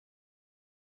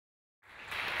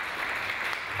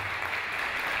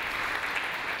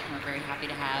we're very happy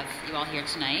to have you all here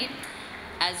tonight.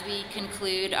 As we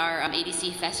conclude our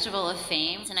ADC Festival of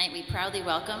Fame, tonight we proudly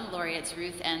welcome laureates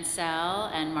Ruth Ansel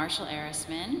and Marshall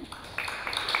Arisman.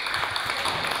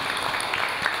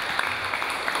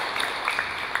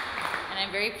 And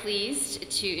I'm very pleased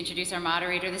to introduce our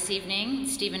moderator this evening,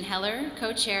 Stephen Heller,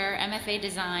 co-chair, MFA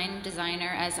Design,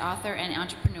 designer as author and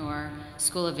entrepreneur,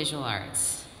 School of Visual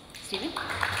Arts. Stephen?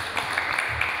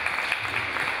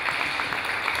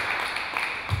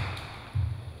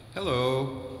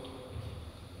 Hello.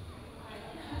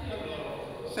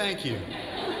 Thank you.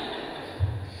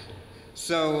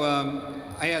 So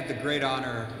I had the great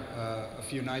honor a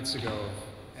few nights ago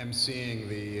of emceeing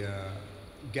the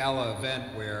gala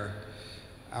event where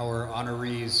our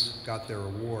honorees got their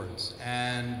awards.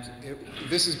 And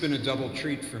this has been a double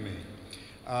treat for me.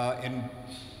 In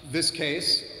this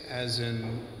case, as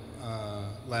in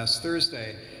last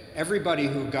Thursday, everybody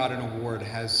who got an award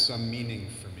has some meaning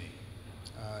for me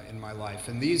in my life.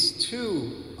 And these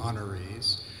two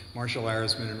honorees, Marshall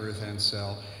Arisman and Ruth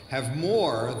Ansel, have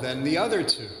more than the other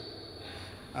two.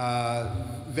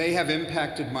 They have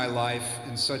impacted my life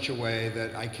in such a way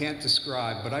that I can't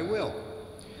describe, but I will.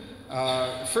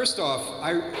 First off,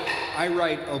 I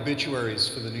write obituaries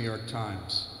for the New York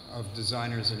Times of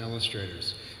designers and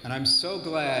illustrators, and I'm so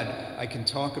glad I can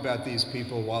talk about these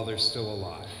people while they're still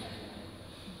alive.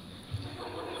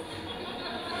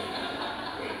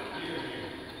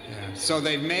 Yeah, so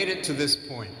they've made it to this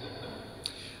point.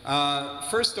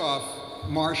 First off,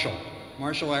 Marshall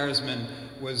Arisman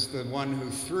was the one who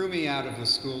threw me out of the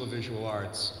School of Visual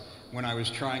Arts when I was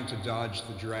trying to dodge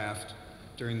the draft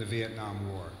during the Vietnam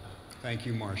War. Thank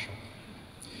you, Marshall.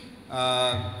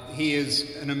 He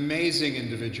is an amazing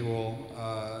individual.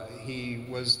 He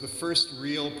was the first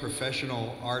real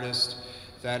professional artist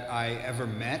that I ever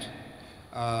met.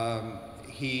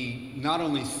 He not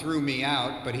only threw me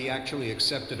out, but he actually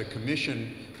accepted a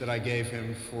commission that I gave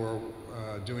him for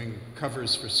doing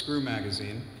covers for Screw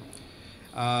magazine.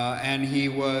 And he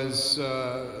was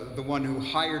the one who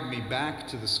hired me back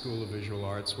to the School of Visual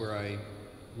Arts, where I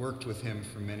worked with him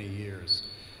for many years.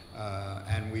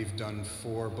 And we've done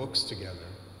 4 books together.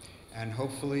 And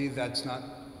hopefully that's not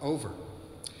over.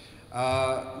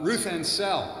 Ruth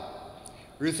Ansel.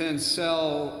 Ruth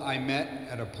Ansel I met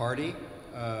at a party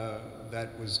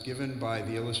that was given by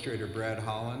the illustrator Brad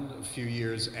Holland a few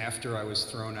years after I was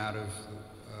thrown out of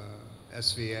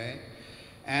SVA.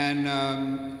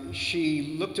 And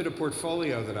she looked at a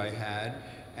portfolio that I had,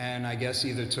 and I guess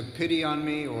either took pity on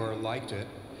me or liked it,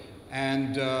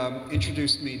 and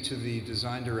introduced me to the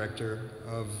design director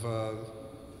of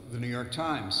the New York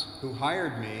Times, who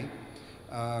hired me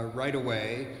right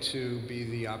away to be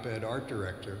the op-ed art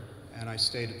director, and I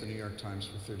stayed at the New York Times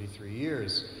for 33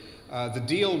 years. The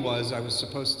deal was I was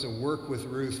supposed to work with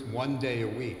Ruth 1 day a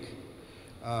week.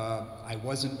 I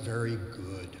wasn't very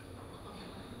good.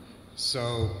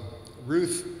 So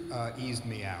Ruth eased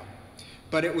me out.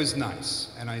 But it was nice,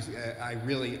 and I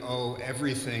really owe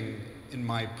everything in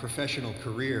my professional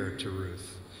career to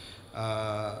Ruth.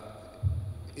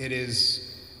 It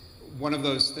is one of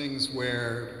those things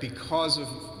where, because of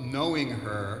knowing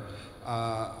her,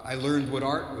 I learned what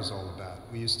art was all about.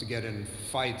 We used to get in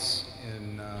fights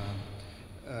in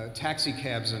taxi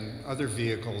cabs and other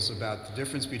vehicles about the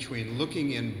difference between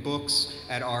looking in books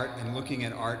at art and looking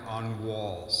at art on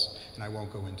walls. And I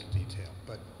won't go into detail,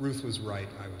 but Ruth was right,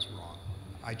 I was wrong.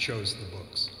 I chose the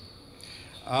books.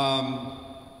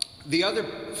 The other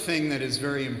thing that is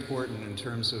very important in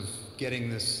terms of getting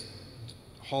this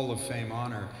Hall of Fame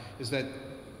honor is that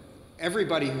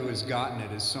everybody who has gotten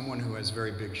it is someone who has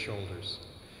very big shoulders.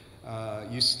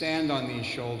 You stand on these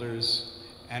shoulders,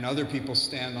 and other people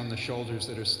stand on the shoulders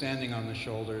that are standing on the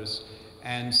shoulders,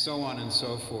 and so on and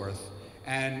so forth.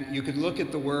 And you could look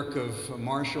at the work of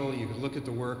Marshall, you could look at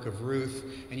the work of Ruth,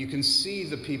 and you can see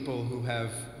the people who have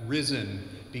risen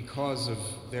because of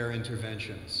their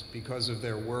interventions, because of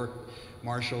their work.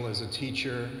 Marshall as a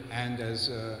teacher and as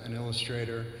an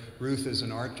illustrator, Ruth as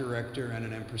an art director and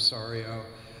an impresario.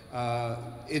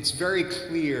 It's very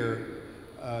clear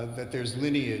that there's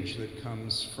lineage that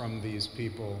comes from these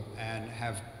people and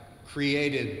have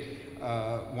created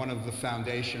one of the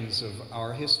foundations of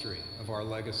our history, of our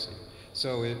legacy.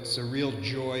 So it's a real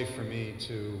joy for me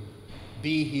to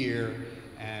be here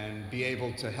and be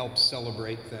able to help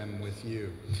celebrate them with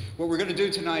you. What we're going to do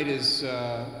tonight is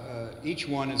each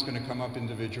one is going to come up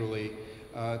individually,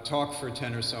 talk for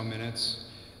 10 or so minutes,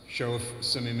 show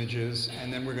some images,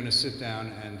 and then we're going to sit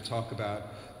down and talk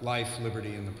about life,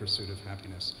 liberty, and the pursuit of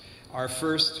happiness. Our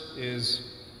first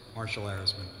is Marshall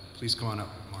Arisman. Please come on up,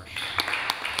 Marshall.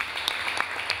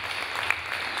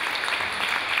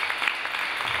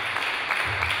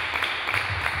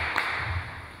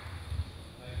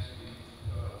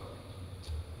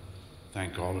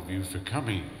 thank all of you for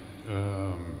coming.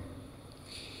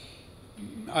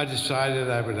 I decided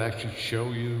I would actually show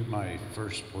you my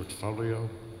first portfolio,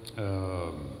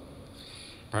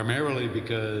 primarily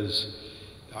because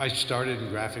I started in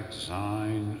graphic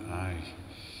design. I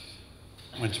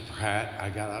went to Pratt. I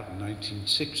got out in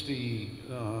 1960.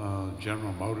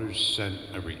 General Motors sent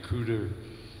a recruiter.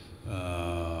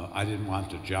 I didn't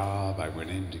want a job. I went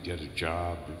in to get a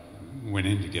job, went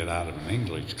in to get out of an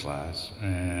English class.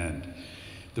 And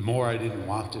the more I didn't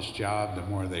want this job, the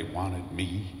more they wanted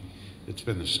me. It's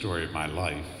been the story of my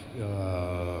life.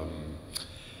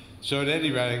 So at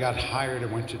any rate, I got hired. I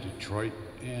went to Detroit,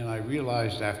 and I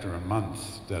realized after a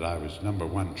month that I was, number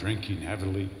one, drinking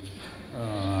heavily,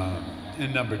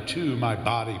 and number two, my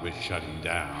body was shutting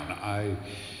down.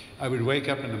 I would wake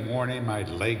up in the morning, my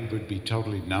leg would be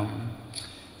totally numb,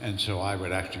 and so I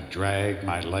would actually drag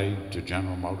my leg to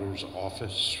General Motors'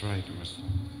 office, right? And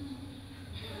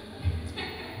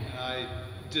I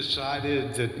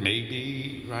decided that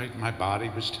maybe, right, my body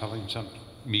was telling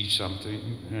me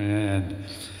something, and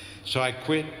so I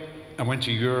quit. I went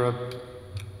to Europe.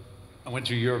 I went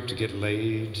to Europe to get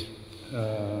laid.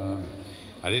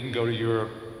 I didn't go to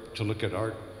Europe to look at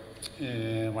art,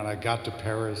 and when I got to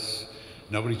Paris,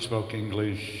 nobody spoke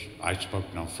English. I spoke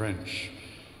no French,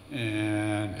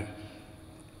 and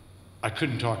I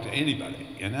couldn't talk to anybody.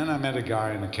 And then I met a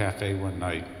guy in a cafe one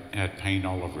night, had paint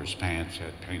all over his pants,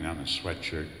 had paint on his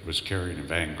sweatshirt, was carrying a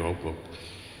Van Gogh book,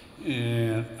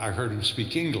 and I heard him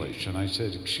speak English, and I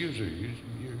said, "Excuse me,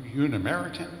 you an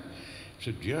American?" He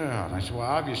said, "Yeah." And I said, "Well,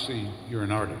 obviously you're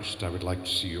an artist. I would like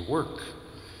to see your work."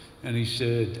 And he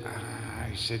said,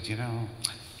 "You know,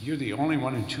 you're the only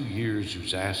one in 2 years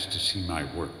who's asked to see my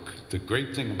work. The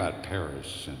great thing about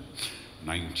Paris in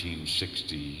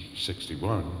 1960,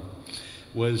 61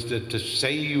 was that to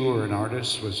say you were an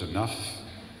artist was enough.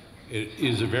 It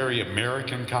is a very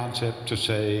American concept to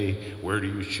say, where do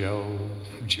you show?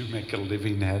 Do you make a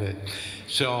living at it?"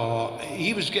 So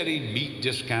he was getting meat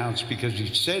discounts because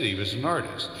he said he was an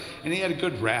artist. And he had a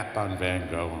good rap on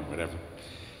Van Gogh and whatever.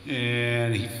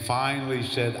 And he finally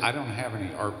said, "I don't have any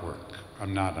artwork.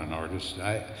 I'm not an artist.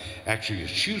 I actually a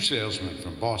shoe salesman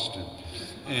from Boston.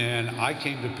 And I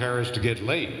came to Paris to get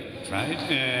laid," right?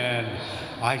 And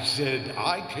I said,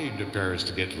 "I came to Paris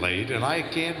to get laid and I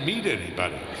can't meet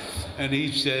anybody." And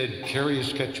he said, "Carry a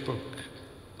sketchbook."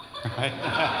 Right?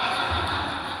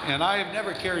 And I have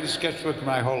never carried a sketchbook in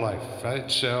my whole life, right?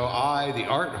 So I, the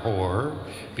art whore,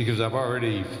 because I've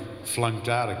already flunked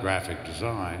out of graphic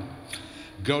design,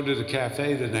 go to the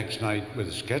cafe the next night with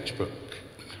a sketchbook,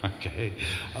 okay?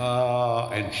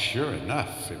 And sure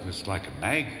enough, it was like a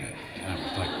magnet. And I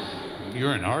was like,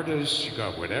 "You're an artist, you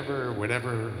got whatever.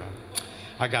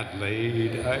 I got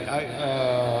laid.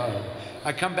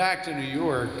 I come back to New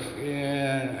York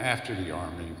and after the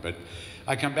army, but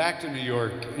I come back to New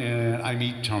York and I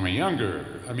meet Tommy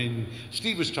Younger. I mean,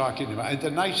 Steve was talking about,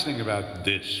 the nice thing about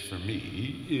this for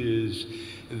me is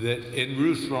that, and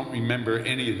Ruth won't remember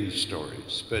any of these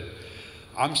stories, but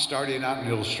I'm starting out in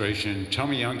illustration.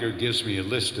 Tommy Younger gives me a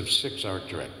list of 6 art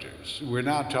directors. We're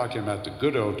now talking about the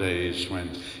good old days when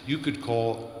you could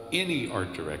call any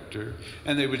art director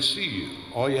and they would see you.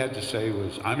 All you had to say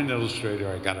was, "I'm an illustrator,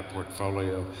 I got a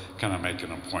portfolio, can I make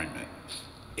an appointment?"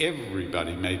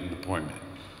 Everybody made an appointment.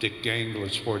 Dick Gangle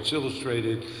at Sports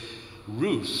Illustrated.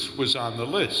 Ruth was on the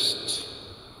list.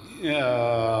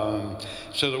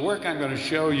 So the work I'm going to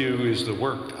show you is the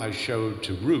work I showed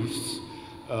to Ruth.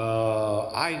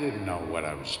 I didn't know what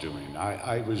I was doing.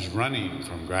 I was running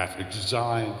from graphic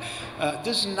design.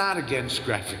 This is not against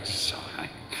graphic design.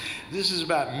 This is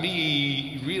about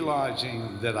me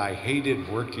realizing that I hated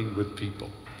working with people.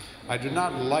 I do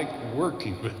not like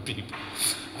working with people.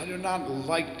 I do not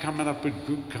like coming up with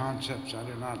group concepts. I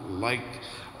do not like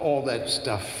all that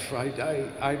stuff, right?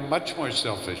 I'm much more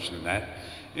selfish than that.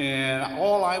 And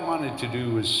all I wanted to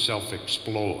do was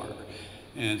self-explore.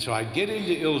 And so I get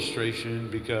into illustration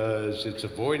because it's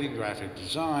avoiding graphic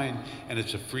design and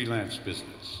it's a freelance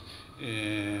business.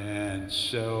 And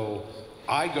so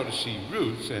I go to see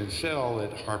Ruth Ansel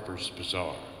at Harper's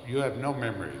Bazaar. You have no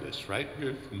memory of this, right?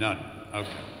 None.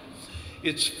 Okay.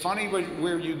 It's funny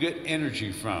where you get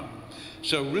energy from.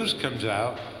 So Ruth comes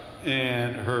out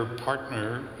and her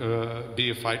partner,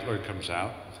 Bea Feitler, comes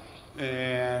out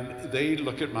and they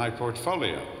look at my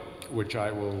portfolio, which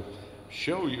I will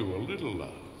show you a little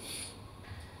of.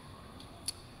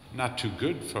 Not too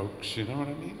good, folks, you know what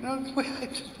I mean? No,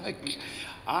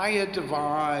 I had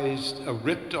devised a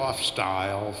ripped-off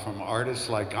style from artists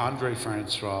like André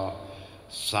Francois,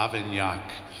 Savignac,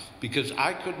 because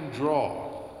I couldn't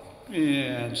draw.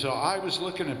 And so I was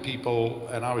looking at people,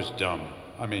 and I was dumb.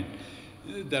 I mean,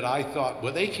 that I thought,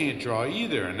 well, they can't draw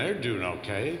either, and they're doing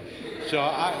okay. So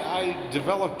I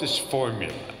developed this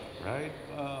formula, right?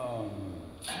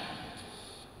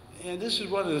 And this is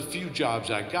one of the few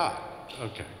jobs I got.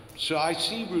 Okay, so I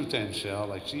see Ruth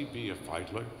Ansel, I see Bea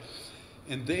Feitler,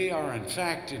 and they are in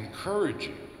fact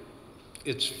encouraging.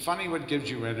 It's funny what gives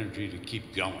you energy to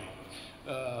keep going.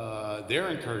 Their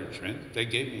encouragement, they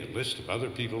gave me a list of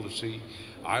other people to see.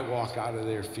 I walk out of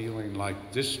there feeling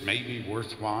like this may be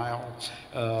worthwhile.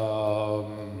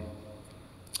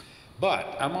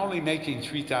 But I'm only making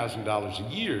 $3,000 a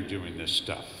year doing this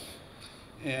stuff.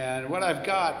 And what I've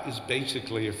got is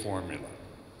basically a formula.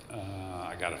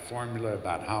 I got a formula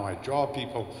about how I draw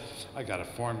people. I got a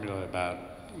formula about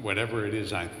whatever it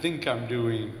is I think I'm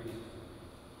doing.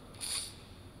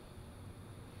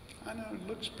 I know, it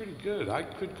looks pretty good. I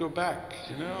could go back,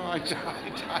 you know.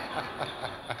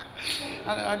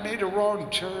 I made a wrong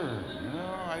turn, you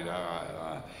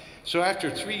know. So after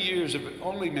 3 years of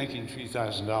only making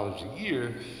 $3,000 a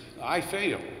year, I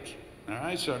failed, all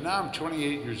right? So now I'm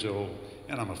 28 years old,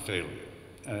 and I'm a failure.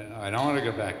 I don't want to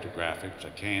go back to graphics.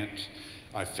 I can't.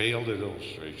 I failed at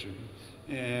illustration.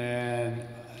 And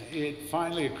it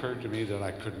finally occurred to me that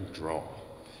I couldn't draw.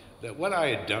 That what I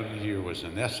had done here was,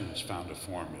 in essence, found a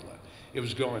formula. It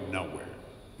was going nowhere,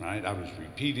 right? I was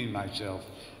repeating myself,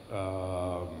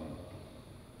 and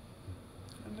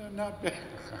not bad.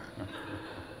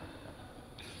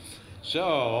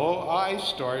 So I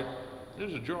start,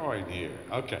 there's a drawing here.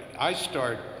 Okay, I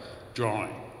start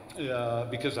drawing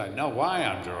because I know why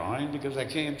I'm drawing, because I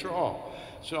can't draw.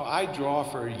 So I draw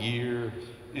for a year,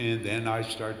 and then I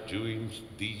start doing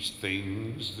these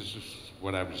things. This is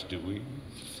what I was doing.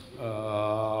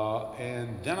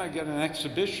 And then I get an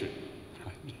exhibition.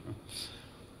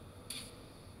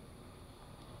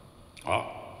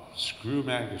 Screw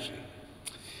Magazine.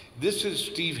 This is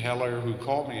Steve Heller, who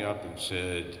called me up and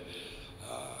said,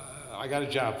 I got a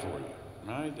job for you,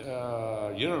 right?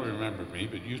 You don't remember me,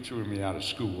 but you threw me out of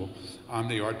school. I'm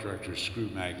the art director of Screw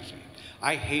Magazine.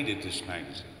 I hated this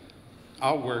magazine.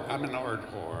 I'm an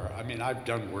art whore. I mean, I've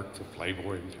done work for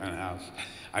Playboy and Penthouse.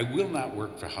 I will not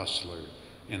work for Hustler,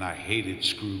 and I hated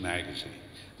Screw Magazine.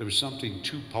 There was something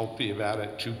too pulpy about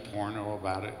it, too porno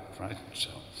about it, right? So,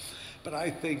 but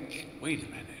I think, wait a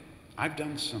minute, I've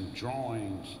done some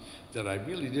drawings that I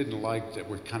really didn't like that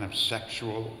were kind of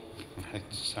sexual, right?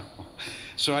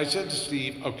 So I said to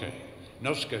Steve, okay,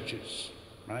 no sketches,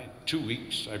 right? 2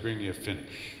 weeks, I bring you a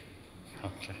finish,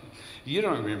 okay? You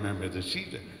don't remember this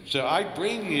either. So I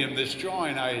bring him this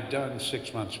drawing I had done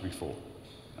 6 months before,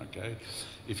 okay?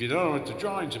 If you don't know what the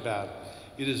drawing's about,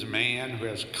 it is a man who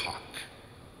has cock,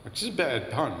 which is a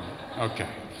bad pun, okay?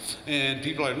 And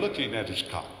people are looking at his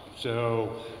cock.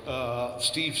 So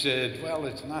Steve said, well,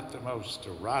 it's not the most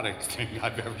erotic thing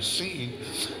I've ever seen,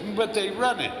 but they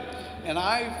run it. And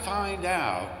I find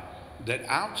out that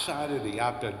outside of the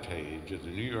op-ed page of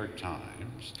the New York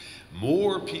Times,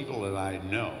 more people that I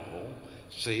know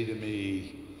say to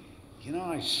me, you know,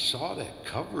 I saw that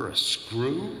cover of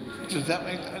Screw. Does that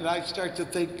make sense? And I start to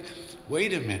think,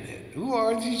 wait a minute, who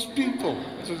are these people?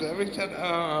 Does that make sense?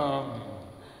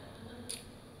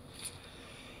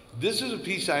 This is a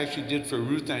piece I actually did for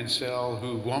Ruth Ansel,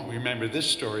 who won't remember this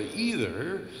story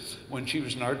either, when she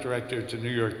was an art director at the New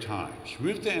York Times.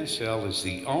 Ruth Ansel is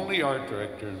the only art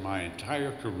director in my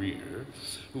entire career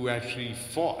who actually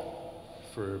fought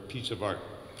for a piece of art.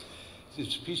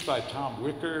 It's a piece by Tom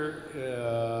Wicker.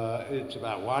 It's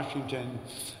about Washington,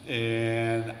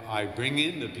 and I bring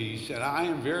in the piece, and I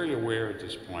am very aware at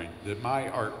this point that my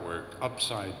artwork,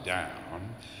 upside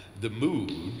down, the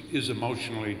mood is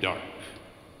emotionally dark.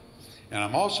 And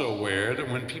I'm also aware that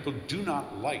when people do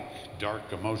not like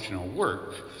dark emotional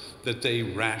work, that they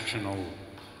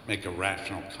make a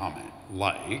rational comment,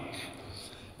 like,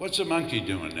 what's a monkey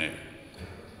doing there?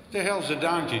 The hell's a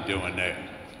donkey doing there?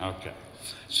 Okay.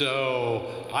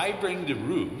 So I bring to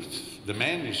Ruth the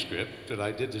manuscript that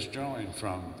I did this drawing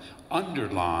from,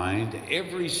 underlined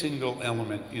every single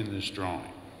element in this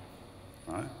drawing.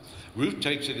 Right? Ruth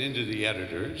takes it into the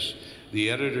editors. The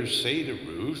editors say to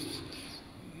Ruth,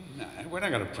 we're not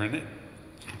going to print it.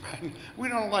 We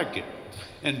don't like it.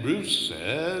 And Ruth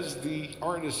says, the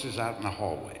artist is out in the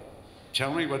hallway.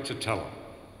 Tell me what to tell him.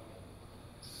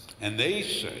 And they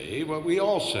say what we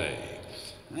all say.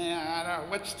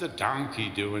 What's the donkey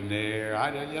doing there?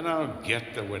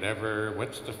 Get the whatever.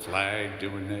 What's the flag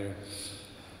doing there?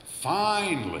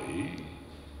 Finally,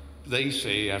 they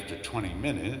say after 20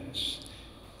 minutes,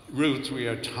 Ruth, we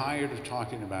are tired of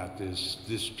talking about this.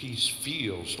 This piece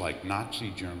feels like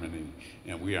Nazi Germany,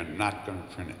 and we are not going to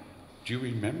print it. Do you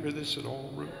remember this at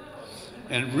all, Ruth?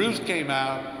 And Ruth came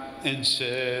out and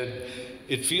said,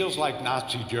 "It feels like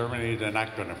Nazi Germany, they're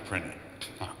not going to print it."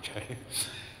 Okay,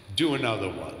 do another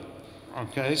one.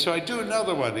 Okay, so I do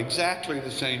another one, exactly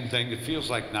the same thing. It feels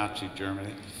like Nazi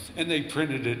Germany, and they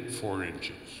printed it 4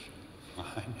 inches.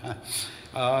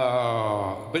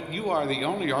 But you are the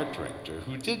only art director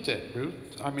who did that,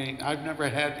 Ruth. I mean, I've never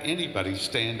had anybody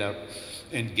stand up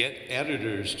and get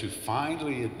editors to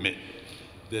finally admit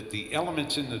that the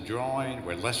elements in the drawing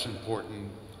were less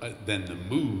important than the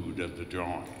mood of the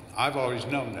drawing. I've always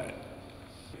known that.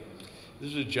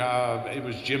 This is a job, it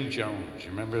was Jim Jones.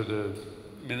 You remember the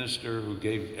minister who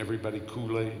gave everybody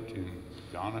Kool-Aid in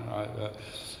Ghana?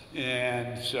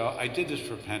 And so I did this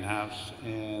for Penthouse,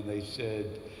 and they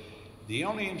said, the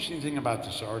only interesting thing about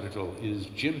this article is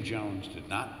Jim Jones did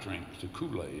not drink the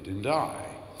Kool-Aid and die.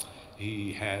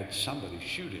 He had somebody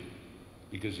shoot him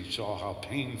because he saw how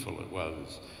painful it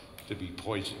was to be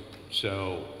poisoned.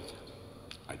 So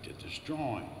I did this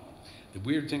drawing. The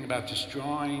weird thing about this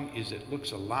drawing is it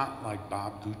looks a lot like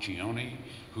Bob Guccione,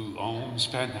 who owns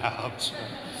Penthouse.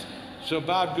 So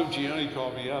Bob Guccione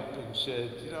called me up and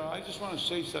said, you know, I just want to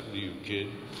say something to you, kid.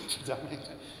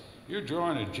 Your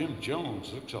drawing of Jim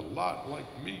Jones looks a lot like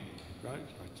me, right? I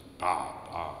said,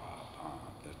 Bob,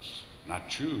 that's not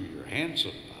true. You're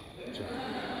handsome, Bob.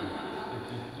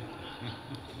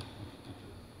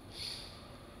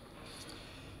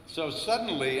 So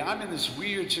suddenly, I'm in this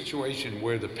weird situation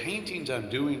where the paintings I'm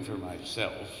doing for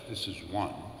myself, this is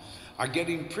one, are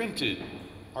getting printed.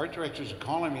 Art directors are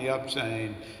calling me up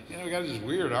saying, you know, we got this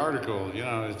weird article, you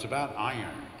know, it's about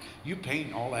iron. You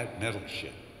paint all that metal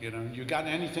shit, you know, you got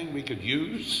anything we could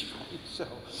use? So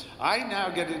I now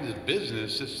get into the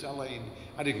business of selling,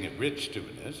 I didn't get rich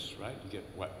doing this, right? You get,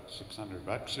 what, $600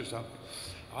 or something?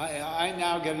 I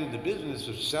now get into the business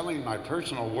of selling my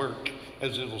personal work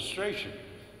as illustration.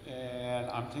 And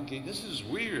I'm thinking, this is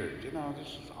weird, you know, this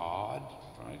is odd,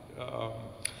 right?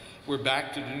 We're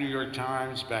back to the New York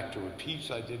Times, back to a piece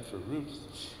I did for Ruth.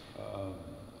 Do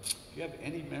you have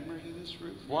any memory of this,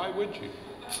 Ruth? Why would you?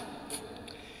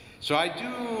 So I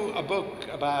do a book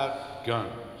about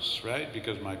guns, right?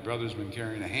 Because my brother's been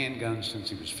carrying a handgun since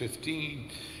he was 15.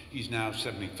 He's now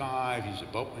 75. He's a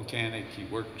boat mechanic. He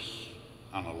works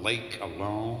on a lake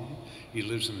alone. He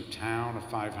lives in a town of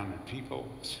 500 people.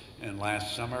 And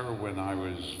last summer, when I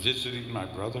was visiting my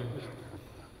brother,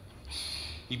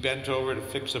 he bent over to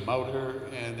fix a motor,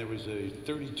 and there was a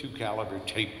 .32 caliber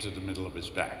taped to the middle of his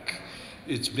back.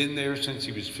 It's been there since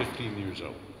he was 15 years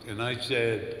old. And I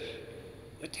said,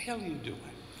 what the hell are you doing?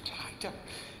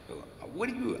 What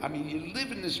do you, I mean, you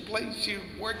live in this place, you're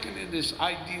working in this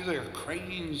idea, there are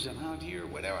cranes and out here,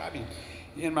 whatever. I mean,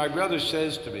 and my brother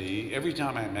says to me, every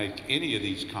time I make any of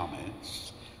these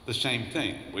comments, the same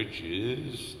thing, which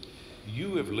is,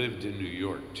 you have lived in New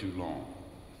York too long.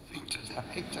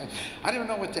 I don't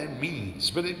know what that means,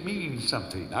 but it means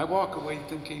something. I walk away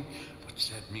thinking, what's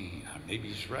that mean? Maybe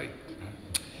he's right.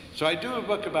 So I do a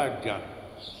book about guns.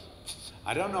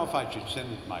 I don't know if I should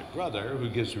send it to my brother, who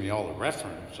gives me all the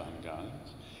reference on guns,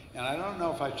 and I don't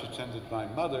know if I should send it to my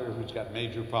mother, who's got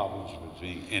major problems with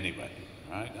me anyway,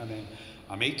 right? I mean,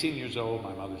 I'm 18 years old.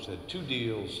 My mother said, 2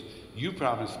 deals. You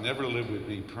promise never to live with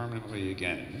me permanently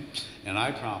again, and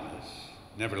I promise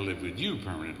never to live with you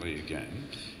permanently again,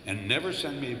 and never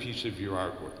send me a piece of your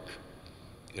artwork.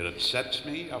 It upsets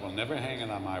me. I will never hang it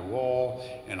on my wall,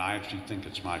 and I actually think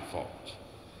it's my fault.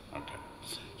 Okay.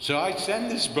 So I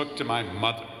send this book to my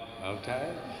mother,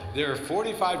 okay? There are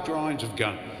 45 drawings of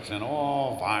guns and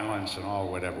all violence and all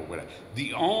whatever.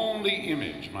 The only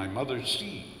image my mother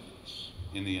sees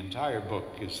in the entire book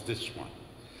is this one.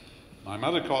 My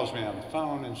mother calls me on the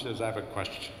phone and says, I have a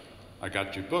question. I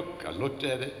got your book, I looked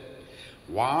at it.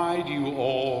 Why do you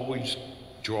always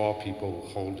draw people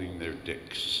holding their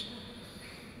dicks?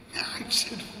 I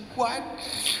said, what?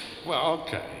 Well,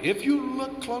 okay, if you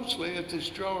look closely at this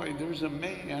drawing, there's a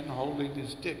man holding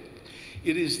his dick.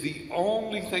 It is the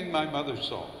only thing my mother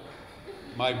saw.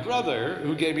 My brother,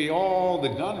 who gave me all the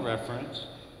gun reference,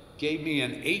 gave me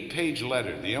an 8-page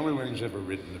letter, the only one he's ever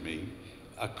written to me,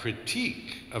 a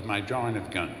critique of my drawing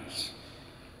of guns.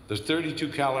 The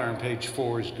 .32 caliber on page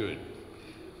 4 is good.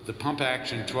 The pump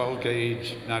action 12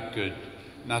 gauge, not good.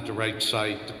 Not the right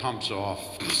sight, the pump's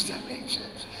off. Does that make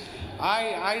sense?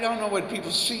 I don't know what people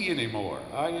see anymore.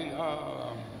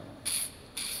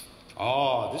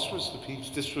 Oh, this was the piece,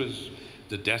 this was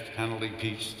the death penalty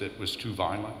piece that was too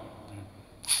violent.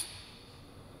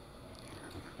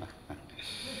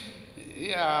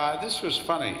 Yeah, this was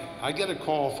funny. I get a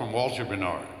call from Walter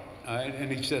Bernard. all right?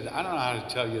 And he said, I don't know how to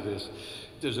tell you this.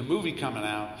 There's a movie coming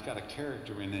out, it's got a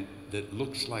character in it that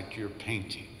looks like your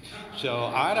painting. So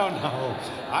I don't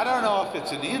know if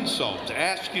it's an insult to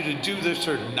ask you to do this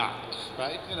or not,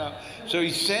 right? You know, so he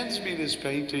sends me this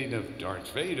painting of Darth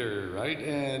Vader, right?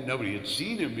 And nobody had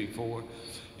seen him before.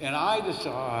 And I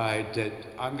decide that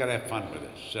I'm gonna have fun with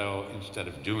this. So instead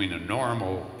of doing a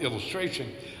normal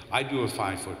illustration, I do a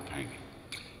 5-foot painting.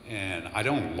 And I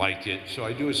don't like it, so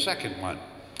I do a second one.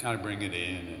 I bring it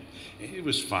in, and it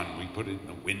was fun. We put it in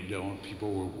the window, and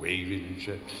people were waving and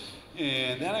shit.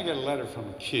 And then I got a letter from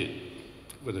a kid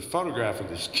with a photograph of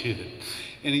this kid.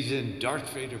 And he's in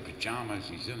Darth Vader pajamas.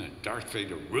 He's in a Darth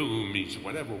Vader room. He's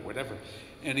whatever.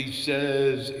 And he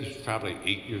says, he's probably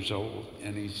 8 years old.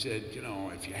 And he said, you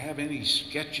know, if you have any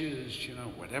sketches, you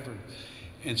know, whatever.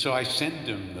 And so I send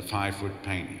him the 5-foot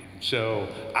painting. So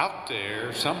out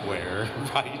there somewhere,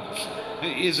 right,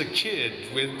 is a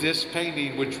kid with this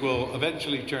painting, which will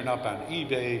eventually turn up on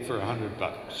eBay for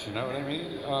 $100. You know what I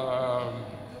mean?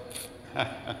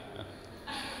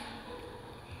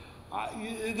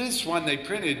 This one they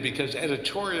printed because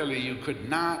editorially you could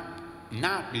not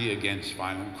be against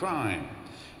violent crime.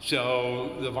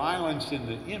 So the violence in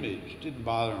the image didn't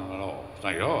bother him at all. It's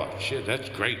like, oh shit, that's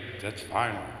great, that's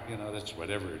violent, you know, that's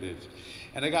whatever it is.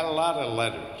 And I got a lot of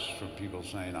letters from people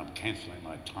saying I'm canceling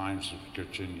my Time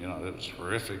subscription, you know, that was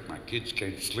horrific, my kids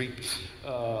can't sleep.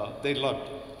 They loved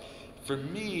it. For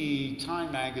me,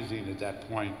 Time magazine at that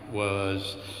point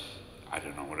was, I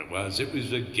don't know what it was a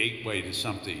gateway to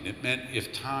something. It meant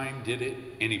if Time did it,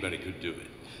 anybody could do it.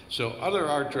 So other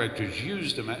art directors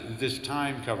used this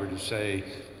Time cover to say,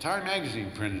 Time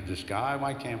magazine printed this guy,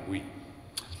 why can't we?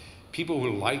 People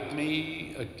who like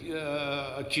me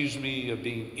accuse me of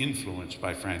being influenced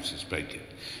by Francis Bacon.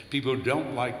 People who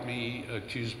don't like me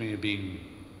accuse me of being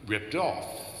ripped off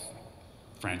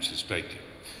Francis Bacon.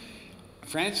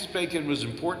 Francis Bacon was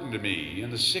important to me. In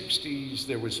the 60s,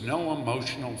 there was no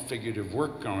emotional figurative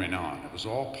work going on. It was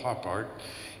all pop art.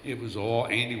 It was all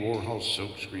Andy Warhol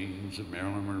silkscreens of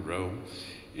Marilyn Monroe.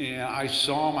 And I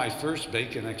saw my first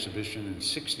Bacon exhibition in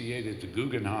 '68 at the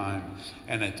Guggenheim,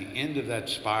 and at the end of that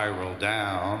spiral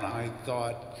down, I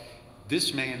thought,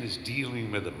 this man is dealing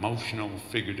with emotional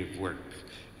figurative work.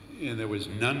 And there was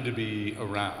none to be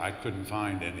around. I couldn't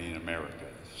find any in America.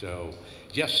 So,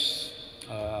 yes,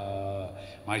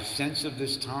 my sense of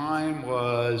this time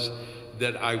was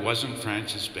that I wasn't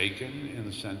Francis Bacon in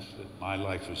the sense that my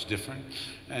life was different,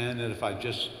 and that if I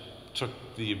just took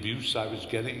the abuse I was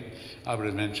getting, I would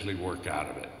eventually work out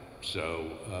of it.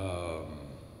 So,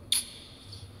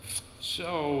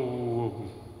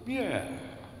 yeah,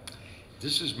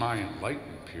 this is my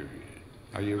enlightened period.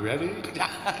 Are you ready?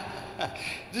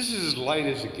 This is as light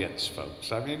as it gets,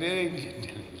 folks. I mean, it ain't getting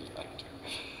any lighter.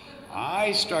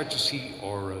 I start to see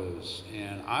auras,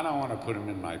 and I don't want to put them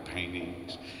in my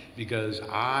paintings because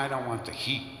I don't want the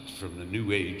heat from the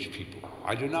New Age people.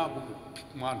 I do not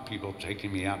want people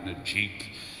taking me out in a Jeep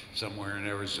somewhere in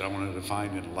Arizona to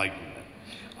find enlightenment.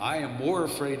 I am more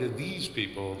afraid of these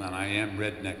people than I am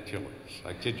redneck killers.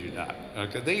 I kid you not.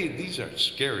 Okay, these are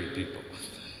scary people.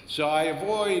 So I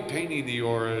avoid painting the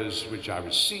auras, which I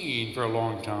was seeing for a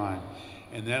long time,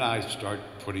 and then I start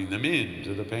putting them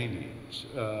into the paintings.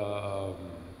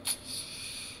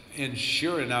 And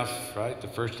sure enough, right, the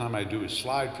first time I do a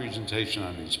slide presentation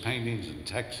on these paintings in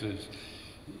Texas,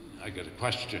 I get a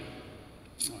question.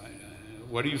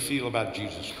 What do you feel about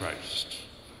Jesus Christ?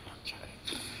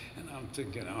 Okay. And I'm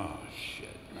thinking, oh,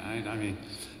 shit, right? I mean,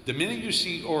 the minute you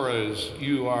see auras,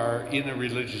 you are in a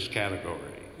religious category.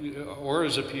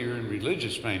 Auras appear in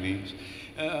religious paintings,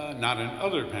 not in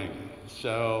other paintings.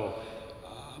 So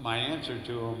my answer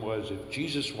to him was, if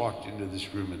Jesus walked into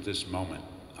this room at this moment,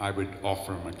 I would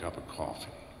offer him a cup of coffee.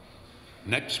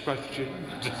 Next question.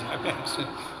 Does that make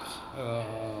sense?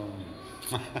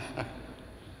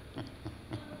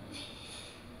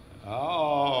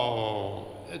 Oh,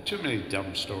 too many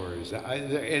dumb stories.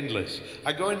 They're endless.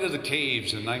 I go into the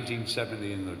caves in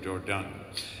 1970 in the Dordogne.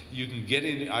 You can get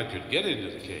in, I could get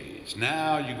into the caves.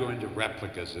 Now you go into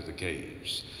replicas of the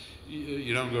caves.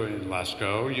 You don't go in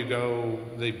Lascaux, you go,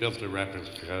 they built a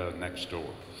replica next door.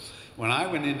 When I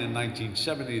went in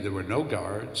 1970, there were no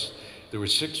guards. There were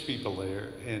 6 people there,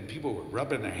 and people were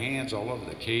rubbing their hands all over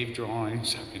the cave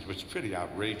drawings. I mean, it was pretty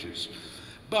outrageous.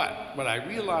 But what I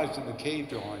realized in the cave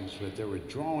drawings was there were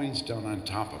drawings done on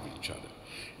top of each other.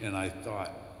 And I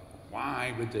thought,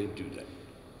 why would they do that?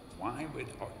 Why would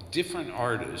different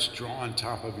artists draw on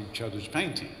top of each other's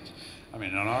paintings? I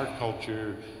mean, in our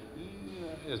culture,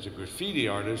 as a graffiti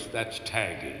artist, that's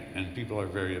tagging, and people are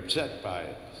very upset by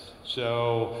it.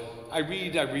 So I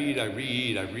read,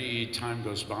 time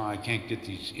goes by, I can't get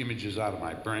these images out of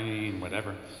my brain,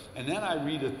 whatever. And then I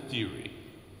read a theory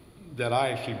that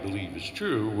I actually believe is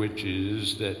true, which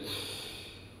is that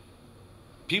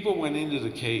people went into the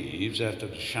caves after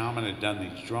the shaman had done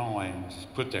these drawings,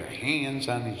 put their hands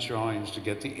on these drawings to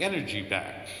get the energy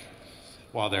back.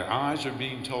 While their eyes were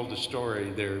being told the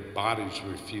story, their bodies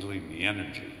were feeling the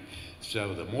energy.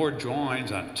 So the more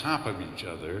drawings on top of each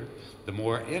other, the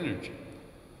more energy.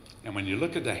 And when you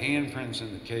look at the handprints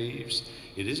in the caves,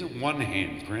 it isn't one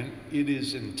handprint, it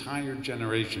is entire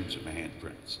generations of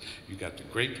handprints. You got the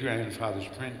great-grandfather's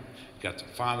print, you got the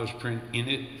father's print in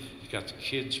it, you got the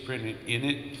kid's print in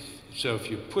it. So if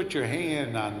you put your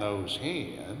hand on those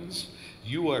hands,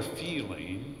 you are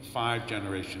feeling 5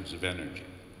 generations of energy.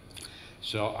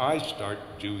 So I start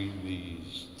doing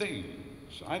these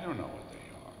things. I don't know what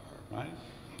they are, right?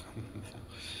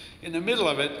 In the middle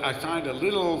of it, I find a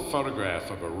little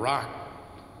photograph of a rock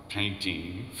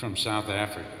painting from South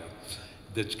Africa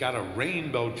that's got a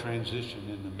rainbow transition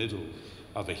in the middle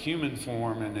of a human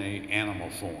form and an animal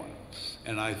form.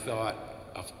 And I thought,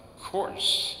 of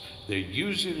course, they're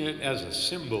using it as a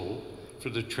symbol for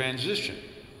the transition,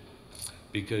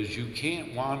 because you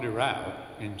can't wander out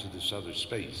into this other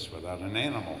space without an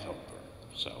animal helper.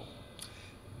 So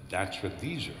that's what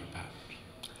these are about.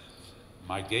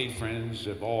 My gay friends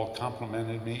have all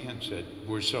complimented me and said,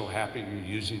 we're so happy you're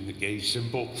using the gay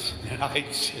symbol. And I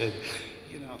said,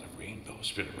 you know, the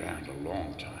rainbow's been around a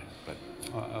long time, but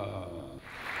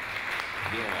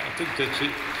yeah, I think that's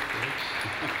it.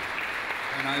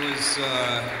 When I was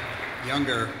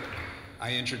younger,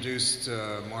 I introduced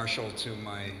Marshall to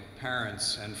my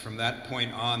parents, and from that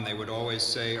point on, they would always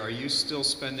say, are you still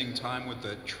spending time with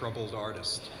the troubled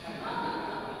artist?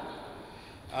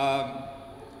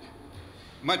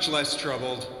 Much less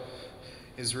troubled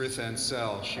is Ruth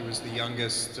Ansel. She was the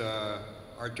youngest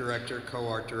art director,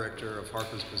 co-art director of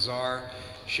Harper's Bazaar.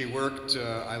 She worked,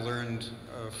 I learned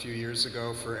a few years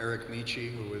ago, for Eric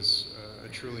Michi, who was a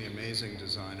truly amazing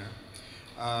designer.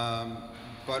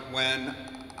 But when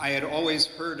I had always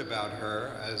heard about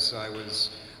her as I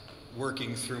was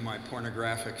working through my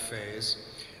pornographic phase,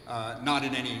 not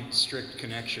in any strict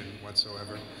connection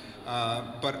whatsoever,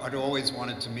 but I'd always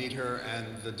wanted to meet her,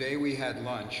 and the day we had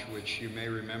lunch, which you may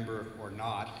remember or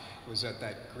not, was at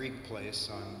that Greek place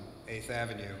on 8th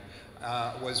Avenue,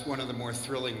 was one of the more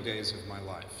thrilling days of my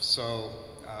life. So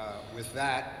with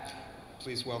that,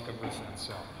 please welcome Ruth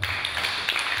Ansel.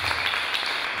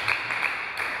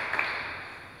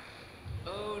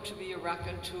 Oh, to be a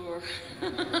raconteur.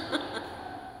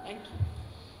 Thank you.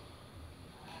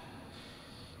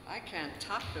 I can't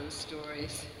top those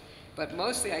stories, but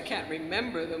mostly I can't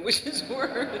remember them, which is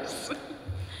worse.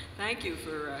 Thank you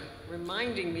for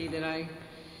reminding me that I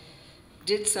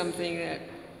did something that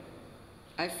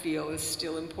I feel is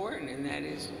still important, and that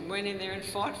is went in there and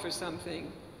fought for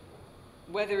something.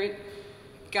 Whether it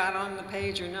got on the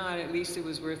page or not, at least it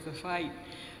was worth the fight.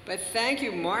 But thank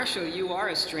you, Marshall, you are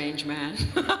a strange man.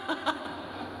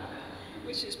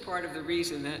 Which is part of the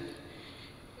reason that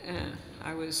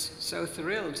I was so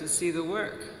thrilled to see the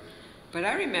work. But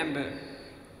I remember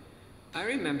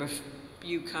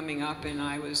you coming up, and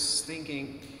I was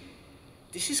thinking,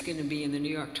 this is going to be in the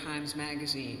New York Times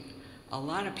Magazine. A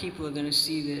lot of people are going to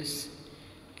see this,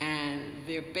 and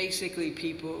they're basically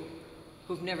people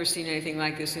who've never seen anything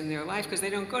like this in their life because they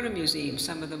don't go to museums.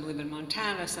 Some of them live in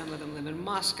Montana, some of them live in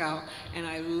Moscow, and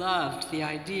I loved the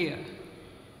idea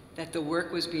that the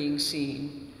work was being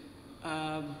seen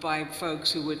by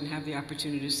folks who wouldn't have the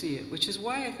opportunity to see it, which is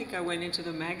why I think I went into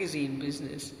the magazine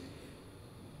business,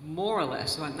 more or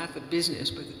less, well, not the business,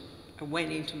 but I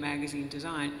went into magazine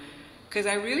design, because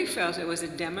I really felt it was a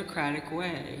democratic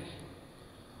way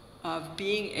of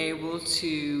being able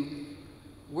to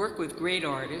work with great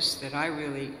artists that I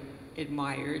really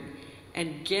admired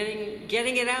and getting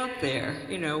it out there,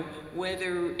 you know,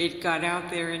 whether it got out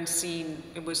there and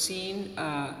it was seen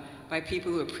by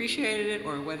people who appreciated it,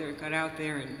 or whether it got out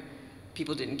there and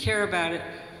people didn't care about it,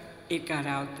 it got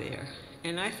out there.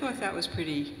 And I thought that was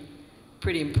pretty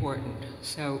important.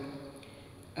 So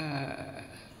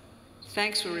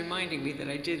thanks for reminding me that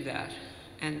I did that.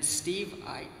 And Steve,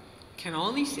 I can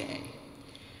only say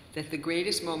that the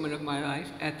greatest moment of my life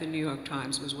at the New York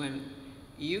Times was when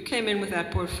you came in with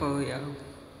that portfolio.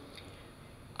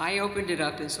 I opened it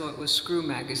up and saw it was Screw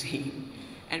Magazine.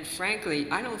 And frankly,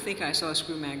 I don't think I saw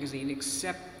Screw Magazine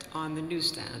except on the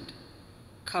newsstand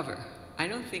cover. I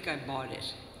don't think I bought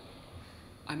it.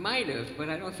 I might have, but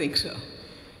I don't think so.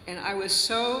 And I was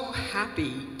so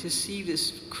happy to see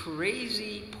this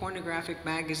crazy pornographic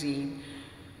magazine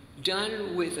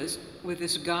done with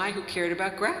this guy who cared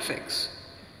about graphics.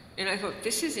 And I thought,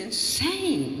 this is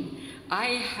insane. I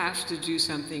have to do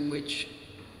something which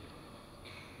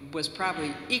was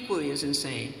probably equally as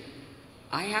insane.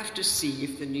 I have to see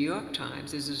if the New York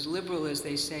Times is as liberal as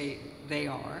they say they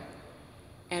are,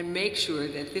 and make sure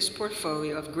that this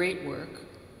portfolio of great work,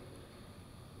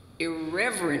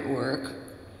 irreverent work,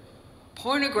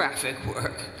 pornographic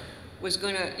work, was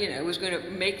gonna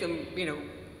make them,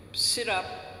 sit up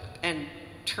and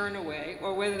turn away,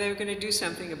 or whether they were gonna do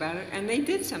something about it, and they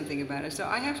did something about it. So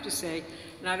I have to say,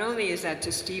 not only is that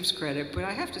to Steve's credit, but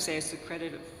I have to say it's the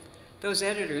credit of those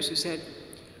editors who said,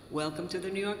 welcome to the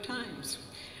New York Times.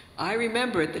 I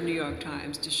remember at the New York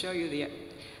Times, to show you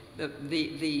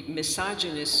the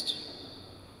misogynist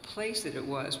place that it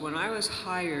was, when I was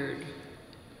hired,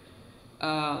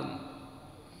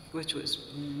 which was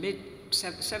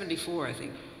mid-74, I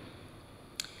think,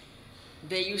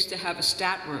 they used to have a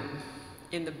stat room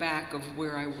in the back of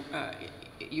where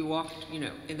you walked,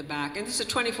 in the back. And this is a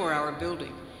 24-hour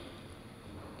building.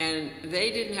 And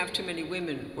they didn't have too many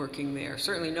women working there,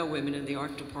 certainly no women in the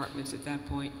art departments at that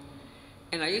point.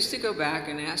 And I used to go back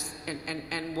and ask,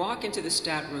 and walk into the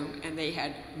stat room, and they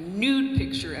had nude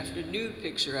picture after nude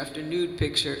picture after nude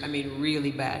picture, I mean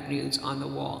really bad nudes on the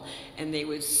wall. And they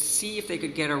would see if they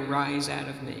could get a rise out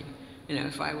of me.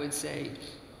 If I would say,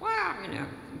 wow,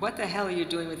 what the hell are you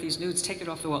doing with these nudes? Take it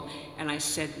off the wall. And I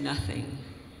said nothing.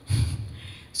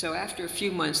 So after a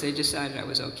few months, they decided I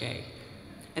was okay.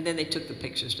 And then they took the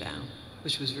pictures down,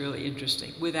 which was really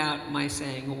interesting, without my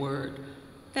saying a word.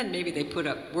 Then maybe they put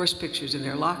up worse pictures in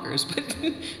their lockers, but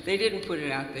they didn't put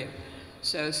it out there.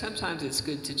 So sometimes it's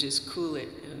good to just cool it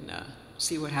and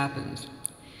see what happens.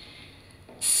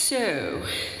 So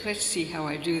let's see how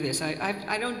I do this.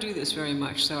 I don't do this very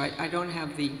much, so I don't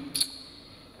have the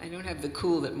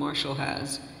cool that Marshall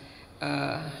has.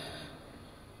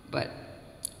 But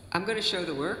I'm going to show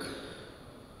the work,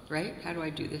 right? How do I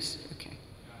do this? Okay.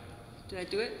 Did I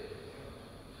do it?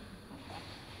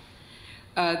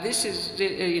 This is,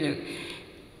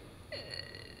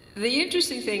 the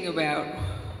interesting thing about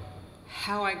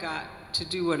how I got to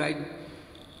do what I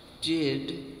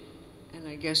did, and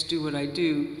I guess do what I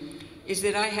do, is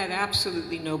that I had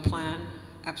absolutely no plan,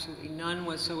 absolutely none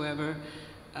whatsoever.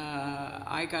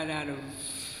 I got out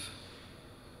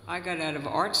of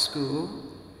art school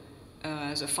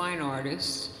as a fine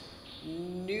artist,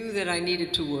 knew that I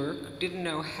needed to work, didn't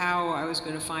know how I was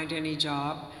going to find any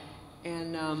job,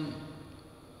 and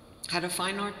had a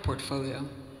fine art portfolio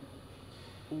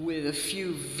with a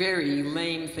few very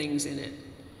lame things in it.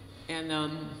 And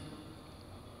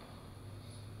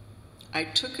I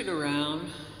took it around,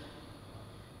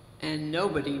 and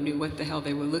nobody knew what the hell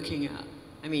they were looking at.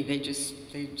 I mean, they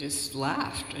just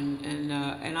laughed. And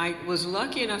I was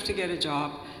lucky enough to get a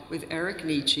job with Eric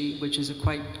Nietzsche, which is a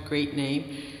quite great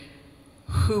name,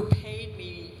 who paid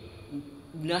me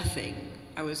nothing.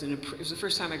 It was the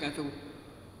first time I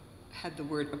had the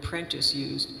word apprentice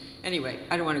used. Anyway,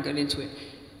 I don't want to get into it.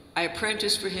 I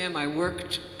apprenticed for him. I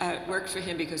worked for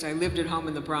him because I lived at home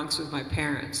in the Bronx with my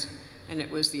parents, and it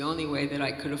was the only way that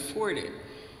I could afford it.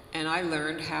 And I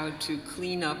learned how to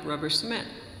clean up rubber cement.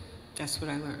 That's what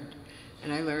I learned.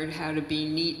 And I learned how to be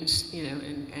neat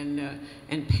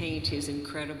and paint his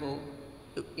incredible.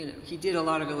 He did a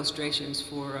lot of illustrations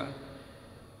for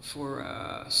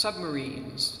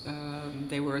submarines.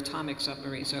 They were atomic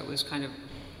submarines, so it was kind of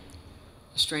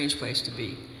a strange place to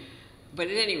be. But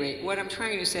at any rate, what I'm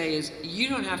trying to say is you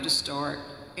don't have to start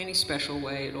any special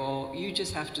way at all. You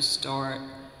just have to start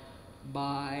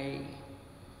by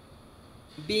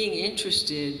being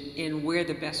interested in where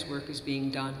the best work is being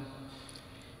done.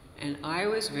 And I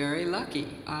was very lucky.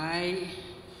 I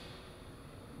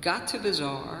got to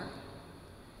Bazaar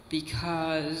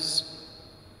because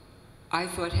I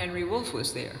thought Henry Wolf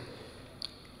was there.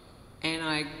 And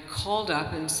I called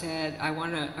up and said, I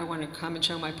want to come and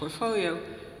show my portfolio.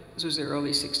 This was the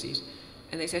early 60s.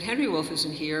 And they said, Henry Wolf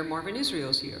isn't here, Marvin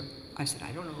Israel's here. I said,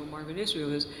 I don't know who Marvin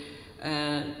Israel is.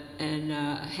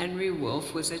 Henry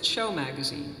Wolf was at Show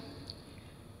Magazine.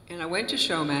 And I went to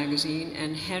Show Magazine,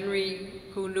 and Henry,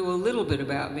 who knew a little bit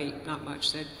about me, not much,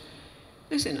 said,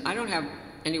 listen, I don't have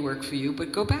any work for you,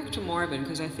 but go back to Marvin,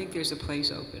 because I think there's a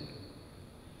place open.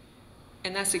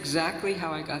 And that's exactly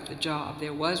how I got the job.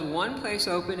 There was one place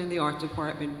open in the art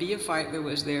department. Bea Feitler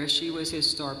was there. She was his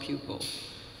star pupil.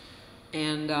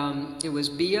 And it was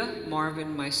Bea,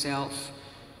 Marvin, myself,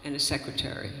 and a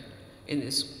secretary in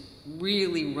this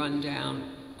really run-down,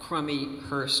 crummy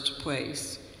Hearst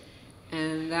place.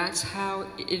 And that's how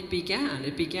it began.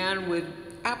 It began with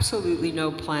absolutely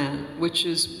no plan, which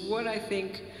is what I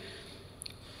think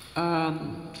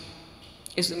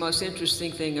is the most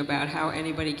interesting thing about how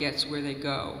anybody gets where they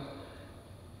go.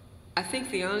 I think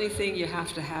the only thing you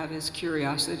have to have is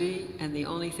curiosity, and the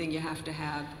only thing you have to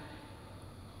have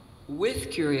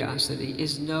with curiosity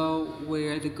is know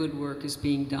where the good work is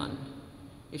being done.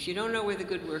 If you don't know where the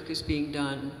good work is being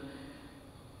done,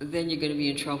 then you're going to be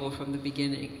in trouble from the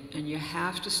beginning. And you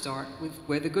have to start with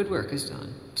where the good work is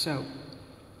done. So,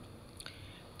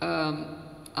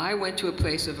 I went to a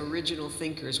place of original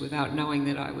thinkers without knowing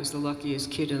that I was the luckiest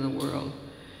kid in the world.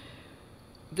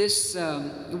 This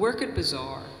work at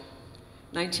Bazaar,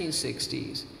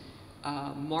 1960s,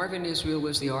 Marvin Israel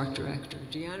was the art director.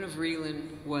 Deanna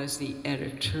Vreeland was the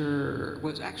editor.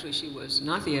 She was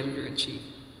not the editor-in-chief.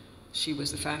 She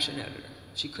was the fashion editor.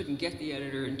 She couldn't get the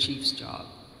editor-in-chief's job.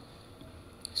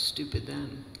 Stupid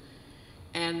them.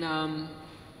 And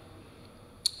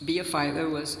Bea Filer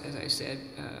was, as I said,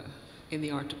 in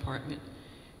the art department.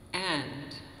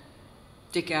 And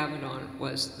Dick Avedon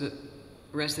was the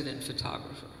resident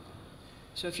photographer.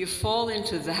 So if you fall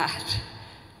into that,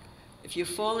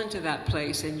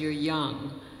 place and you're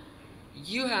young,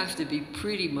 you have to be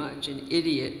pretty much an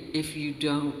idiot if you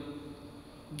don't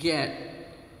get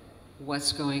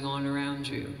what's going on around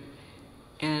you.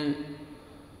 And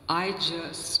I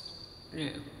just,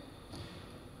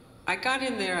 I got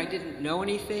in there, I didn't know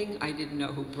anything. I didn't know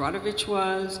who Brodovich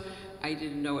was. I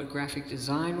didn't know what graphic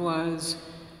design was.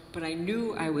 But I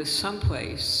knew I was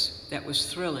someplace that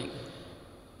was thrilling.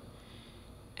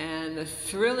 And the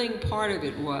thrilling part of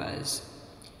it was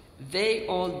they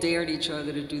all dared each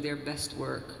other to do their best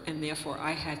work, and therefore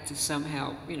I had to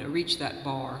somehow, reach that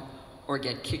bar or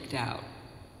get kicked out.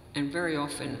 And very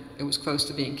often it was close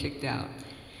to being kicked out.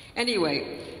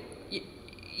 Anyway,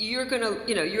 you're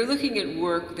looking at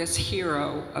work that's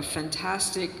Hero, a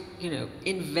fantastic,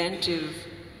 inventive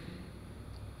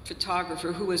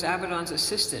photographer who was Avedon's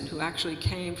assistant, who actually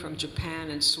came from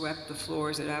Japan and swept the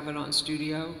floors at Avedon's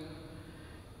studio.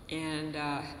 And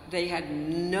they had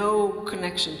no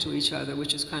connection to each other,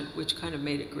 which kind of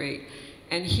made it great.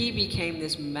 And he became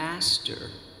this master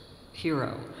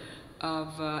hero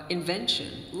of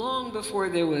invention. Long before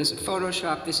there was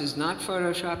Photoshop, this is not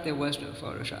Photoshop, there was no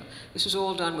Photoshop. This was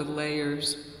all done with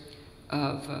layers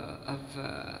of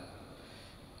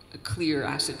clear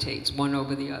acetates, one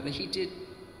over the other. He did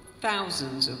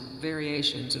thousands of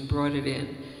variations and brought it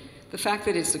in. The fact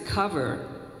that it's a cover,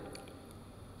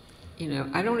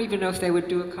 I don't even know if they would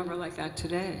do a cover like that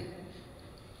today.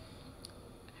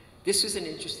 This was an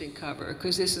interesting cover,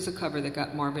 because this is the cover that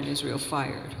got Marvin Israel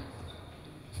fired.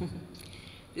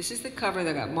 This is the cover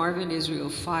that got Marvin Israel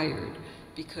fired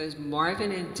because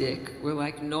Marvin and Dick were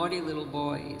like naughty little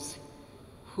boys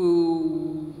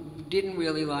who didn't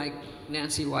really like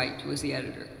Nancy White, who was the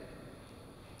editor.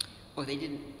 Or they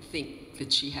didn't think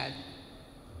that she had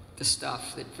the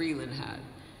stuff that Vreeland had.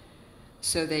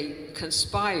 So they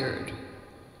conspired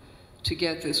to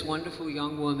get this wonderful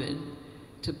young woman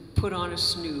to put on a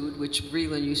snood, which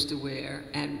Vreeland used to wear,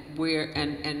 and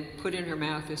put in her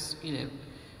mouth this,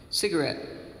 cigarette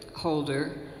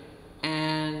holder,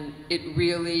 and it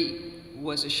really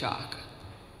was a shock.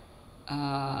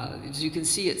 As you can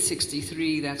see at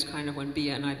 63, that's kind of when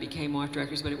Bea and I became art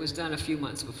directors, but it was done a few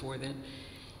months before then.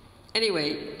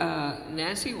 Anyway,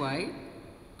 Nancy White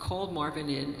called Marvin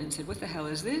in and said, "What the hell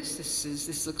is this?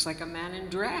 This looks like a man in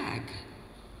drag."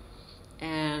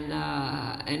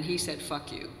 And he said,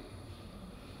 "Fuck you."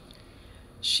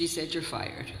 She said, "You're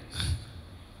fired."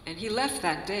 And he left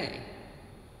that day,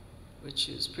 which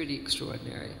is pretty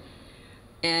extraordinary.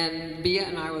 And Bea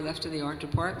and I were left in the art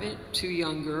department, two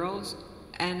young girls,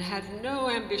 and had no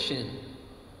ambition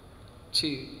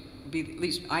to be, at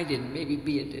least I didn't, maybe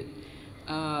Bea did.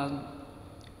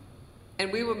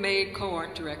 And we were made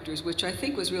co-art directors, which I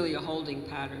think was really a holding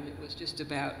pattern. It was just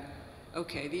about,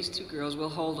 okay, these two girls will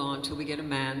hold on till we get a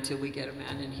man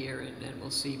in here, and then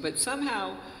we'll see. But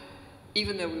somehow,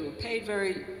 even though we were paid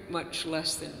very much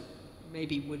less than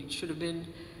maybe what it should have been,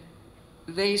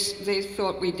 they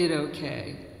thought we did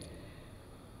okay.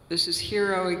 This is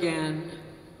Hero again.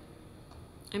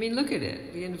 I mean, look at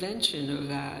it. The invention of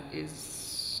that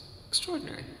is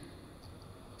extraordinary.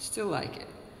 Still like it.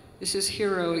 This is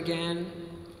Hero again.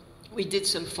 We did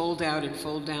some fold out and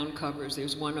fold down covers.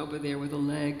 There's one over there with a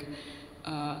leg.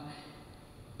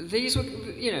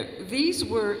 These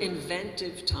were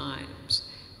inventive times.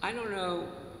 I don't know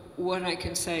what I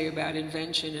can say about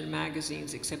invention in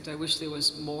magazines, except I wish there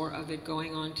was more of it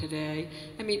going on today.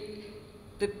 I mean,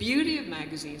 the beauty of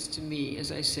magazines to me,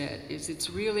 as I said, is it's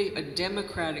really a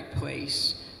democratic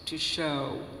place to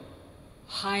show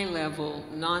high-level,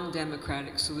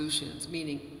 non-democratic solutions,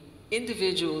 meaning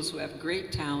individuals who have great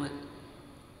talent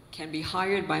can be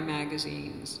hired by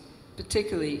magazines,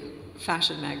 particularly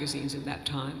fashion magazines at that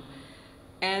time,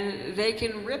 and they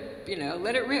can rip, you know,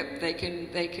 let it rip. They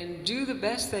can do the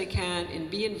best they can and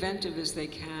be inventive as they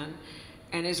can,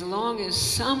 and as long as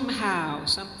somehow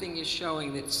something is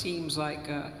showing that seems like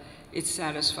it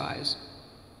satisfies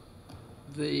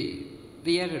the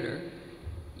editor,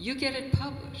 you get it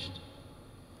published.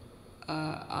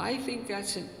 I think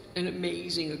that's an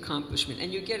amazing accomplishment,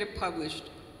 and you get it published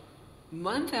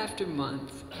month after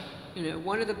month. You know,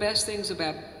 one of the best things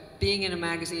about being in a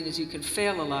magazine is you can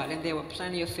fail a lot, and there were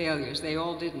plenty of failures. They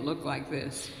all didn't look like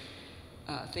this,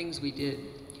 things we did.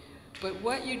 But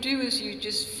what you do is you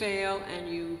just fail and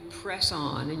you press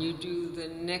on and you do the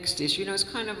next issue. You know, it's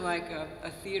kind of like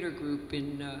a theater group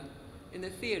in the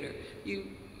theater.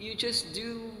 You just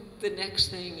do the next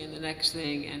thing and the next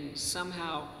thing, and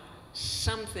somehow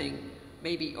something,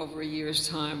 maybe over a year's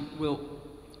time,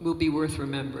 will be worth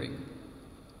remembering.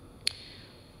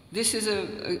 This is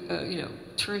you know,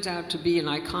 turns out to be an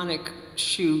iconic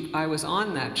shoot. I was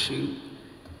on that shoot.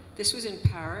 This was in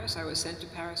Paris. I was sent to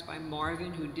Paris by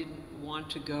Marvin, who didn't want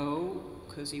to go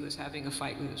because he was having a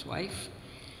fight with his wife.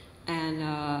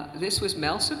 And this was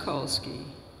Mel Sokolsky,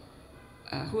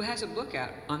 who has a book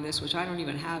out on this, which I don't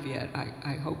even have yet.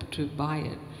 I hope to buy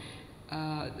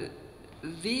it.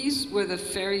 These were the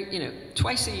very, you know,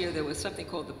 twice a year there was something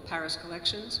called the Paris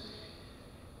Collections.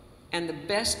 And the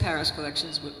best Paris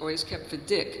collections were always kept for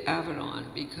Dick Avedon,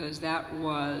 because that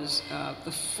was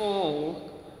the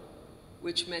fall,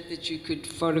 which meant that you could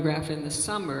photograph in the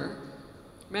summer.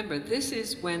 Remember, this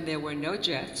is when there were no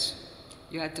jets.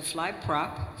 You had to fly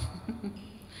prop.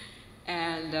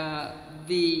 And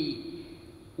the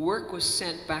work was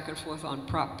sent back and forth on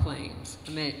prop planes.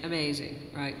 Amazing,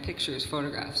 right? Pictures,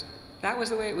 photographs. That was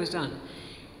the way it was done.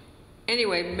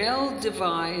 Anyway, Mel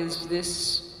devised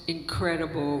this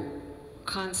incredible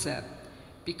concept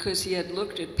because he had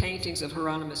looked at paintings of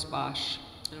Hieronymus Bosch.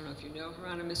 I don't know if you know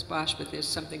Hieronymus Bosch, but there's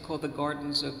something called the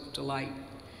Gardens of Delight.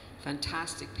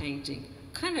 Fantastic painting.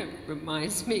 Kind of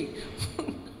reminds me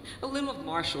a little of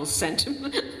Marshall's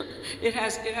sentiment. It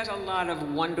has a lot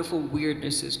of wonderful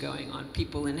weirdnesses going on.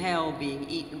 People in hell being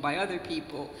eaten by other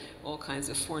people, all kinds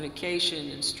of fornication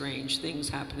and strange things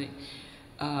happening.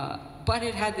 But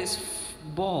it had this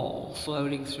ball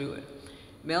floating through it.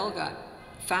 Mel got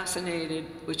fascinated,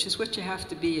 which is what you have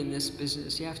to be in this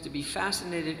business. You have to be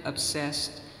fascinated,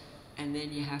 obsessed, and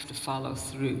then you have to follow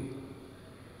through.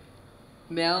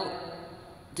 Mel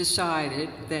decided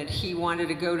that he wanted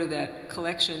to go to that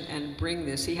collection and bring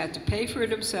this. He had to pay for it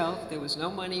himself. There was no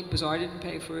money. Bazaar didn't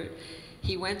pay for it.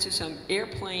 He went to some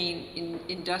airplane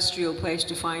industrial place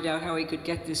to find out how he could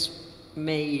get this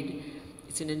made.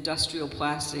 It's an industrial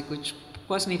plastic, which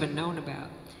wasn't even known about.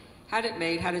 Had it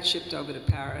made, had it shipped over to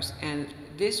Paris, and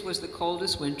this was the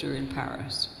coldest winter in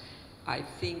Paris. I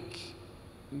think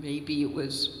maybe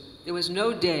there was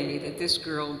no day that this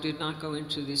girl did not go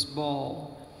into this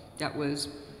ball that was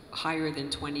higher than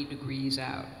 20 degrees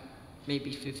out,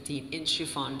 maybe 15, in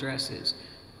chiffon dresses.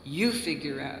 You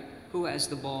figure out who has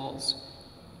the balls.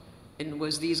 And it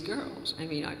was these girls. I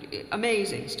mean,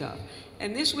 amazing stuff.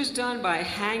 And this was done by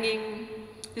hanging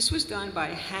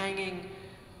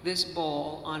this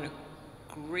ball on a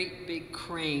great big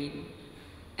crane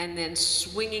and then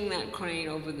swinging that crane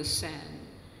over the Seine.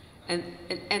 And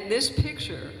this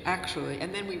picture, actually,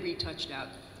 and then we retouched out,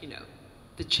 you know,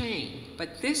 the chain.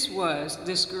 But this was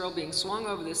this girl being swung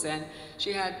over the Seine.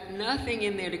 She had nothing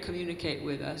in there to communicate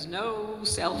with us, no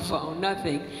cell phone,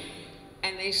 nothing.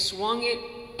 And they swung it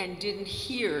and didn't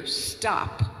hear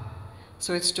stop.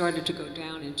 So it started to go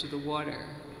down into the water.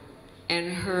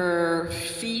 And her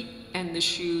feet and the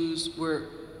shoes were,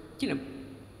 you know,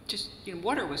 just, you know,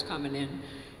 water was coming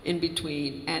in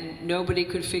between, and nobody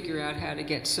could figure out how to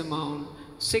get Simone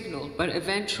signaled, but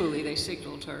eventually they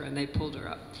signaled her and they pulled her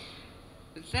up.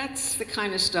 That's the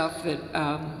kind of stuff that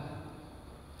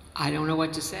I don't know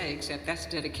what to say, except that's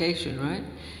dedication,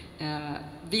 right?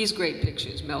 These great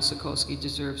pictures, Mel Sokolsky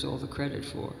deserves all the credit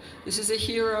for. This is a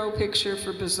hero picture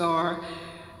for Bazaar.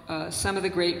 Some of the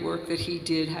great work that he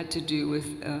did had to do with,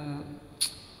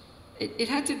 it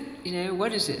had to, you know,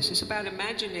 what is this? It's about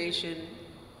imagination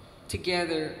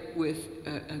together with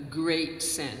a great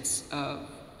sense of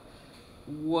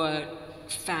what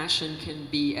fashion can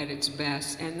be at its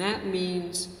best. And that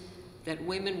means that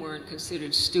women weren't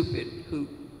considered stupid who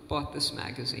bought this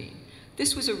magazine.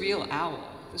 This was a real owl.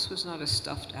 This was not a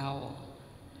stuffed owl.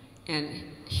 And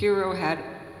Hero had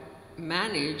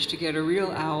managed to get a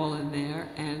real owl in there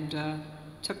and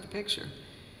took the picture.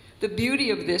 The beauty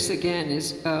of this, again,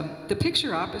 is the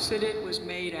picture opposite it was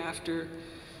made after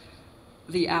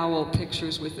the owl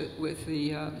pictures with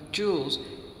the jewels.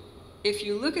 If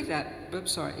you look at that,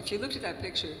 if you looked at that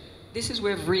picture, this is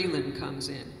where Vreeland comes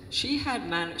in. She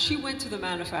went to the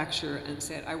manufacturer and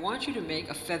said, I want you to make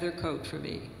a feather coat for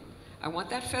me. I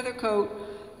want that feather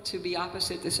coat to be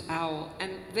opposite this owl.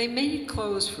 And they made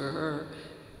clothes for her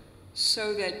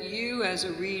so that you as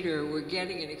a reader were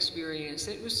getting an experience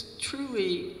that was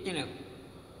truly, you know,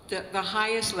 the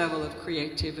highest level of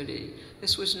creativity.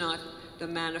 This was not the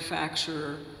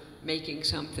manufacturer making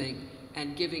something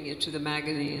and giving it to the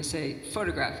magazine and say,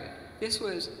 photograph it. This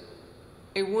was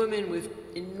a woman with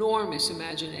enormous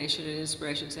imagination and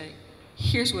inspiration saying,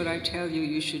 here's what I tell you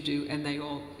you should do, and they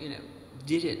all, you know,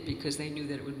 did it because they knew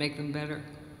that it would make them better.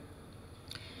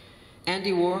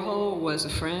 Andy Warhol was a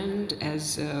friend,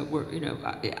 as you know,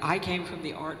 I came from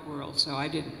the art world, so I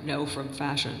didn't know from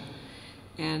fashion.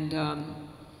 And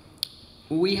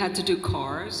we had to do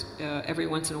cars every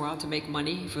once in a while to make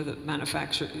money for the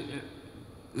manufacturer.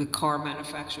 The car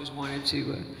manufacturers wanted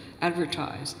to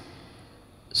advertise.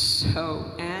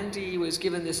 So Andy was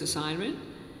given this assignment.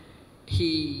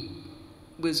 He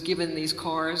was given these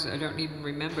cars. I don't even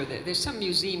remember that. There's some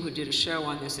museum who did a show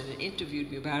on this and interviewed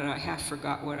me about it. I half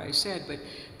forgot what I said, but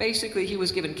basically he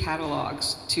was given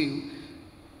catalogs to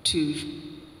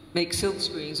make silk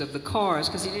screens of the cars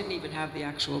because he didn't even have the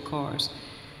actual cars.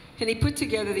 And he put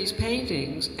together these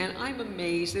paintings, and I'm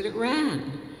amazed that it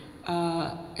ran.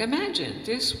 Imagine,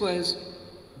 this was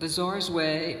Bazaar's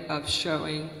way of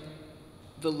showing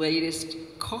the latest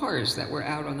cars that were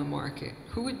out on the market.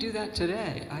 Who would do that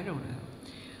today? I don't know.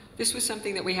 This was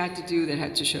something that we had to do that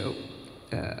had to show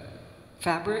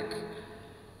fabric.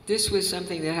 This was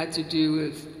something that had to do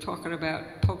with talking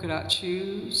about polka dot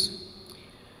shoes.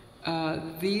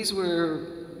 These were,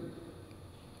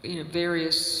 you know,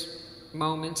 various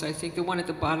moments. I think the one at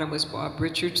the bottom was Bob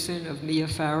Richardson of Mia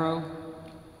Farrow.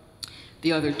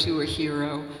 The other two are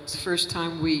Hero. It's the first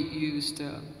time we used,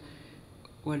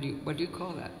 what do you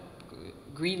call that?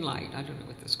 Green light. I don't know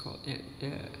what that's called.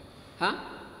 Huh?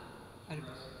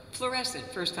 Fluorescent.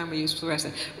 First time we used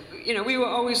fluorescent. You know, we were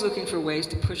always looking for ways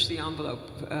to push the envelope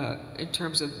in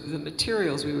terms of the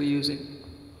materials we were using.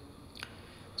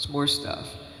 It's more stuff.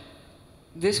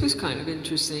 This was kind of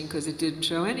interesting because it didn't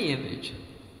show any image.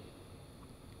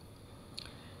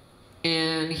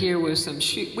 And here was some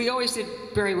shoes. We always did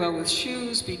very well with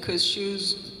shoes because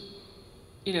shoes,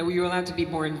 you know, we were allowed to be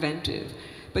more inventive.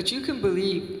 But you can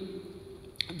believe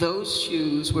those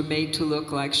shoes were made to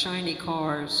look like shiny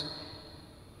cars.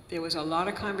 There was a lot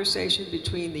of conversation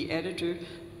between the editor,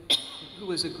 who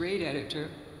was a great editor,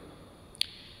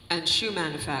 and shoe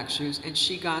manufacturers, and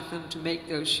she got them to make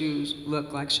those shoes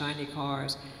look like shiny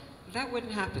cars. That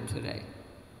wouldn't happen today.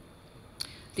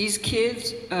 These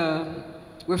kids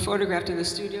were photographed in the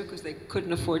studio because they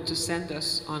couldn't afford to send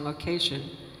us on location.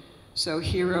 So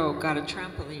Hero got a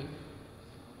trampoline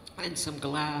and some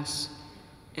glass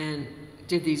and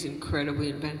did these incredibly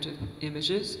inventive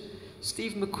images.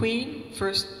 Steve McQueen,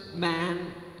 first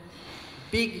man,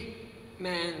 big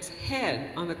man's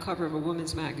head on the cover of a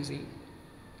woman's magazine.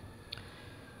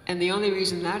 And the only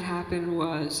reason that happened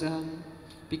was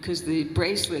because the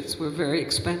bracelets were very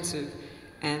expensive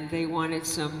and they wanted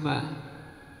some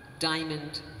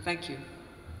diamond, thank you.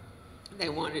 They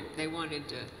wanted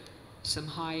some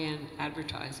high-end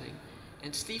advertising.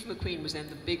 And Steve McQueen was then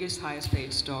the biggest, highest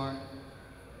paid star.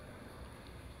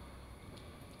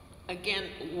 Again,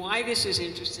 why this is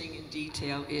interesting in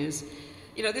detail is,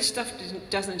 you know, this stuff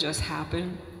doesn't just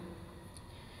happen.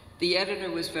 The editor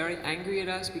was very angry at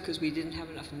us because we didn't have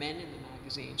enough men in the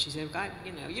magazine. She said, God,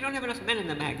 you know, you don't have enough men in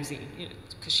the magazine, you know,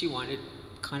 because she wanted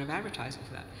kind of advertising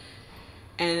for that.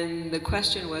 And the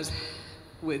question was,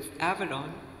 with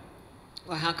Avedon,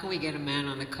 well, how can we get a man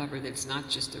on the cover that's not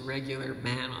just a regular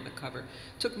man on the cover?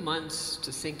 It took months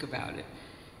to think about it.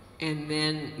 And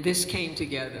then this came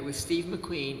together with Steve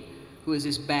McQueen, who is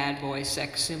this bad boy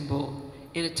sex symbol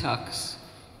in a tux,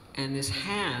 and this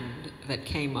hand that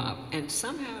came up, and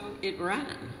somehow it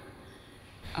ran.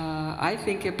 I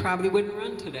think it probably wouldn't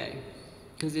run today,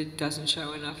 because it doesn't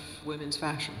show enough women's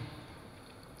fashion.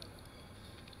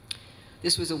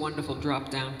 This was a wonderful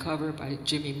drop-down cover by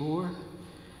Jimmy Moore.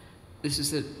 This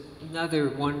is another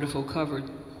wonderful cover,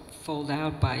 fold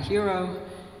out by Hero.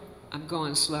 I'm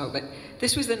going slow, but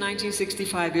this was the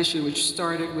 1965 issue, which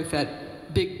started with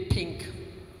that big pink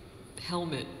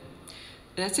helmet.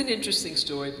 And that's an interesting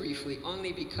story, briefly,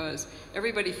 only because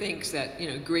everybody thinks that, you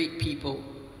know, great people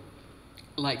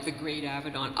like the great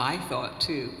Avedon, I thought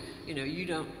too, you know,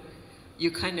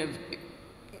 you kind of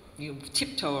you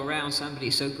tiptoe around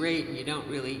somebody so great and you don't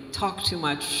really talk too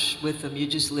much with them, you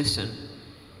just listen.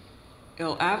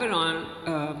 Well,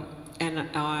 Avedon and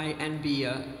I and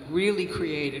Bia really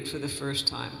created for the first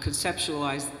time,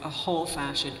 conceptualized a whole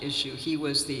fashion issue. He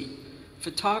was the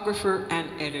photographer and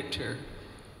editor.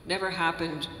 Never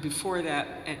happened before that,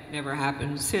 and never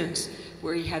happened since,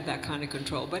 where he had that kind of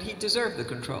control. But he deserved the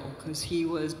control, because he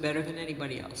was better than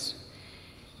anybody else,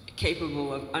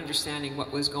 capable of understanding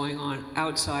what was going on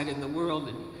outside in the world,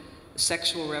 and the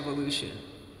sexual revolution,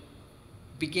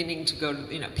 beginning to go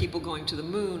to, people going to the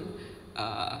moon.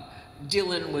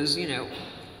 Dylan was,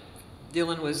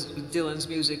 Dylan's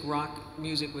music, rock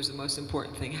music was the most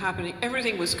important thing happening.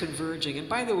 Everything was converging. And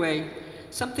by the way,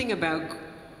 something about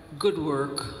good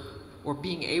work, or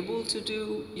being able to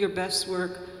do your best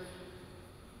work,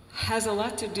 has a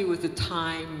lot to do with the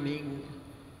timing,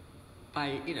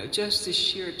 by, just the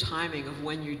sheer timing of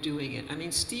when you're doing it. I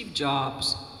mean, Steve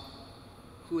Jobs,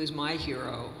 who is my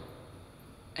hero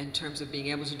in terms of being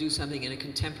able to do something in a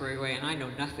contemporary way, and I know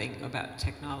nothing about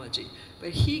technology,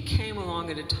 but he came along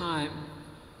at a time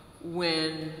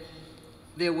when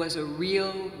there was a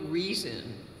real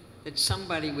reason that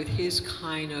somebody with his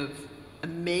kind of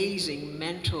amazing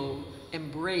mental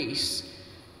embrace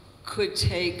could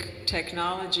take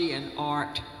technology and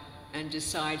art and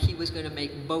decide he was going to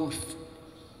make both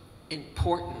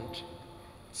important,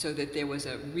 so that there was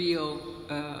a real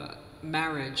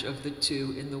marriage of the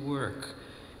two in the work.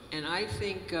 And I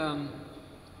think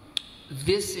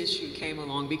this issue came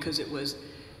along because it was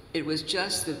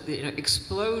just the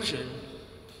explosion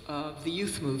of the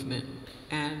youth movement,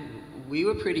 and we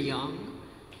were pretty young,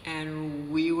 and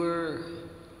we were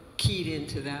keyed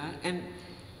into that. And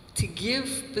to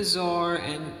give Bazaar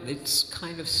and its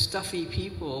kind of stuffy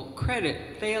people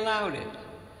credit, they allowed it.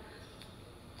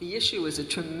 The issue was a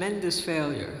tremendous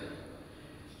failure.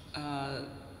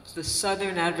 The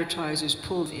Southern advertisers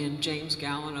pulled in James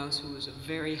Galanos, who was a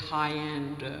very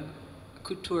high-end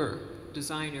couture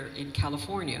designer in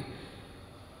California,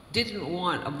 didn't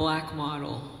want a black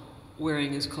model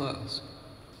wearing his clothes.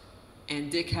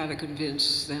 And Dick had to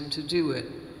convince them to do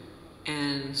it.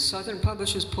 And Southern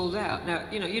publishers pulled out. Now,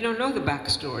 you don't know the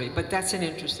backstory, but that's an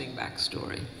interesting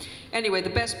backstory. Anyway, the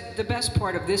best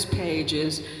part of this page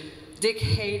is Dick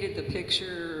hated the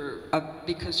picture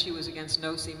because she was against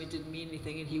no seam. It didn't mean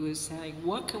anything, and he was saying,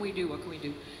 what can we do, what can we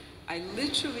do? I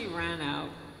literally ran out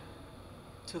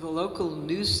to the local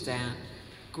newsstand,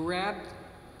 grabbed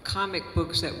comic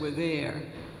books that were there.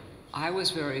 I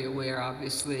was very aware,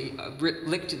 obviously, of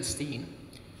Lichtenstein,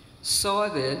 saw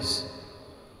this,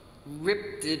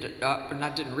 ripped it up, or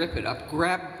not didn't rip it up,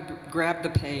 grabbed the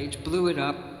page, blew it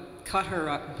up, cut her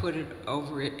up, and put it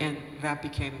over it, and that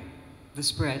became the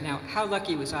spread. Now, how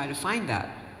lucky was I to find that?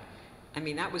 I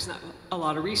mean, that was not a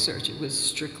lot of research, it was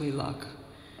strictly luck.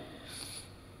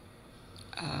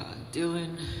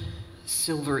 Dylan,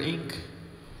 Silver Ink.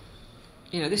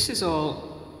 This is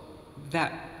all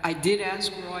that I did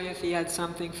ask Roy if he had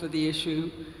something for the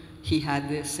issue. He had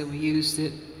this, so we used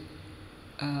it.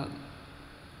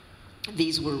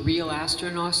 These were real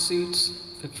astronaut suits.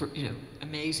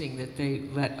 Amazing that they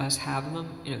let us have them.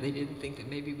 They didn't think that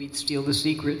maybe we'd steal the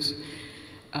secrets.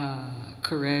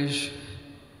 Courage.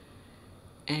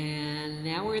 And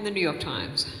now we're in the New York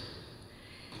Times.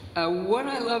 What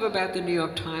I love about the New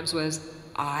York Times was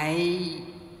I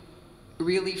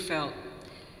really felt,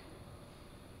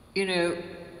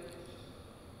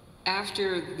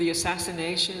 after the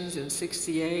assassinations in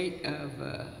 '68 of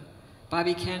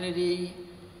Bobby Kennedy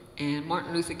and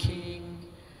Martin Luther King,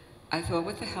 I thought,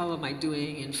 what the hell am I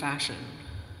doing in fashion?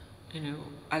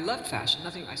 I loved fashion,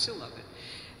 I still love it.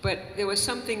 But there was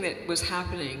something that was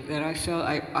happening that I felt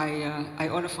I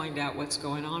ought to find out what's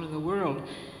going on in the world.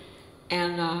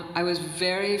 And I was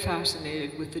very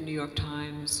fascinated with the New York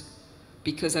Times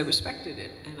because I respected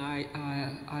it, and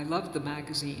I loved the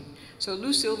magazine. So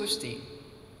Lou Silverstein,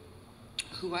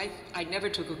 who I never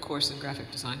took a course in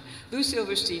graphic design. Lou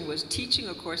Silverstein was teaching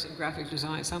a course in graphic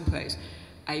design someplace.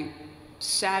 I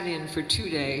sat in for 2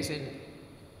 days and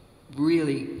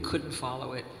really couldn't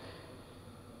follow it.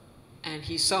 And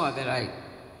he saw that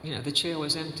the chair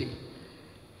was empty.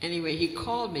 Anyway, he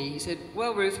called me, he said,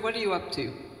 well, Ruth, what are you up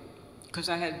to? Because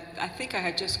I think I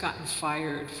had just gotten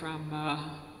fired from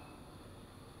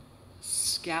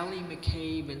Scally,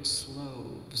 McCabe and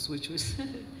Sloves, which was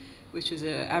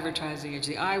an advertising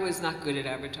agency. I was not good at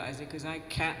advertising because I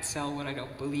can't sell what I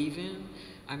don't believe in.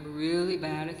 I'm really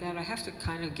bad at that. I have to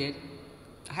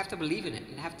I have to believe in it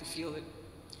and I have to feel that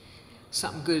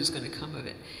something good is going to come of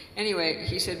it. Anyway,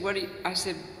 he said, I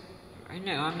said, I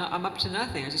know, I'm up to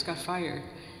nothing. I just got fired.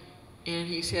 And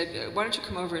he said, why don't you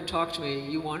come over and talk to me?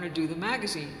 You want to do the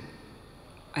magazine?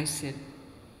 I said,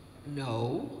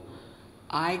 no,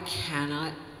 I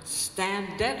cannot stand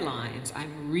deadlines.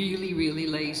 I'm really, really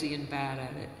lazy and bad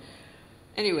at it.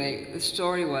 Anyway, the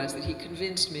story was that he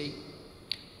convinced me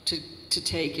to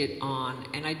take it on,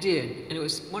 and I did. And it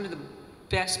was one of the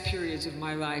best periods of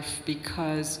my life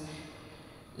because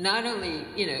not only,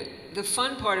 you know, the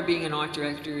fun part of being an art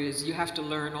director is you have to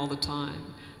learn all the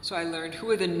time. So I learned who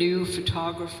are the new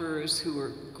photographers who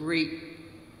are great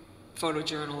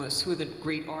photojournalists, who are the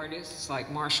great artists like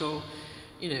Marshall,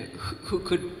 you know, who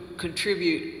could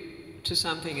contribute to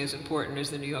something as important as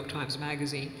the New York Times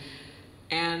Magazine.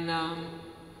 And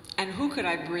who could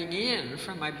I bring in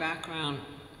from my background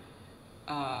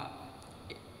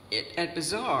at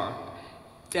Bazaar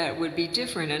that would be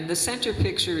different? And the center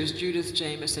picture is Judith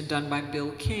Jamison, done by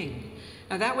Bill King.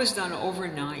 Now that was done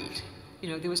overnight. You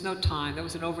know, there was no time. There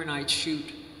was an overnight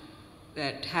shoot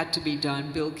that had to be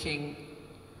done. Bill King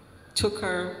took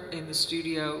her in the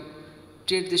studio,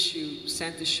 did the shoot,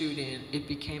 sent the shoot in. It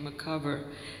became a cover.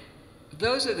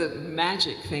 Those are the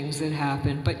magic things that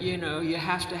happen. But you know, you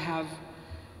have to have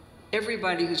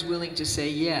everybody who's willing to say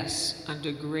yes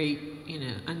under great, you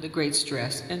know, under great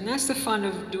stress. And that's the fun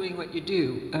of doing what you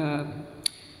do.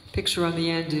 Picture on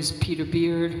the end is Peter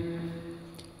Beard.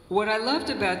 What I loved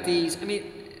about these, I mean,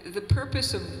 the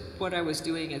purpose of what I was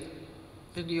doing at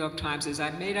the New York Times is I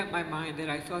made up my mind that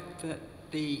I thought that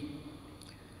the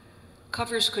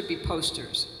covers could be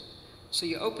posters. So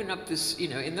you open up this, you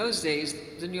know, in those days,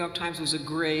 the New York Times was a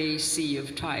gray sea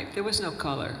of type. There was no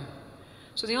color.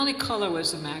 So the only color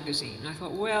was the magazine. And I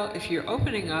thought, well, if you're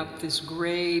opening up this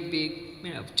gray, big,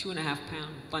 you know,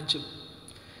 2.5-pound bunch of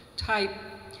type,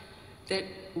 that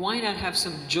why not have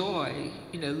some joy,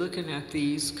 you know, looking at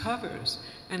these covers?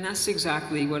 And that's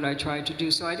exactly what I tried to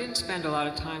do. So I didn't spend a lot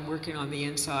of time working on the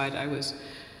inside. I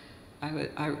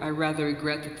rather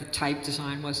regret that the type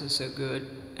design wasn't so good,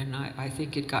 and I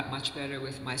think it got much better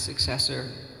with my successor.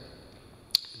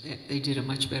 They did a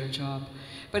much better job.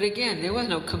 But again, there was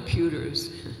no computers.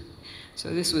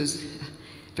 So this was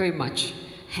very much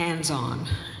hands-on.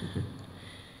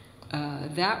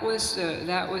 That was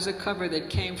a cover that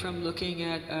came from looking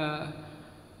at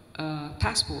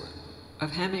Passport of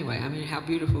Hemingway. I mean, how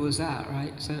beautiful is that,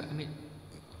 right? So, I mean,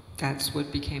 that's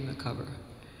what became the cover.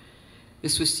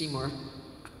 This was Seymour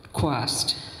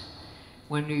Quast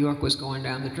when New York was going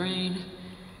down the drain.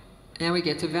 Now we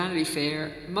get to Vanity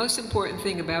Fair. Most important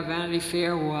thing about Vanity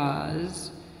Fair was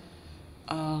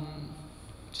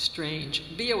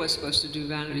strange. Bia was supposed to do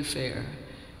Vanity Fair.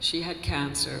 She had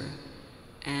cancer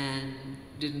and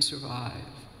didn't survive.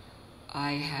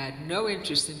 I had no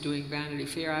interest in doing Vanity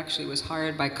Fair. I actually was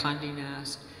hired by Condé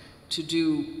Nast to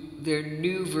do their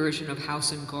new version of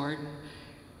House and Garden,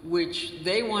 which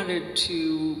they wanted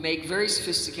to make very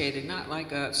sophisticated, not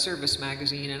like a service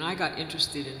magazine, and I got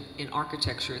interested in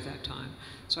architecture at that time.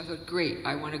 So I thought, great,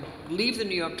 I want to leave the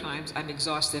New York Times. I'm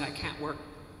exhausted, I can't work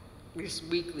this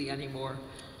weekly anymore.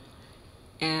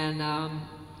 And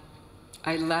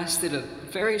I lasted a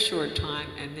very short time,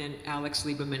 and then Alex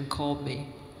Lieberman called me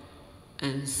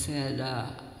and said,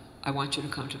 I want you to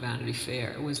come to Vanity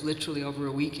Fair. It was literally over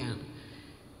a weekend,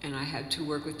 and I had to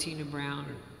work with Tina Brown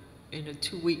in a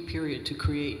 2-week period to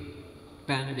create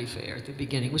Vanity Fair at the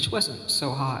beginning, which wasn't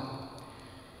so hot.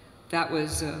 That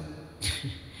was,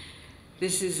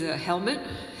 this is Helmut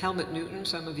Newton,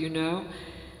 some of you know.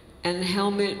 And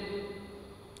Helmut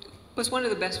was one of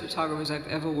the best photographers I've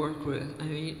ever worked with. I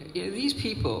mean, you know, these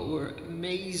people were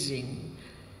amazing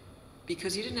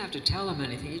because you didn't have to tell them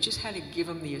anything. You just had to give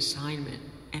them the assignment,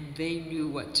 and they knew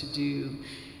what to do.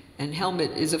 And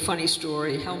Helmut is a funny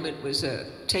story. Helmut was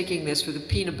taking this for the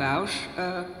Pina Bausch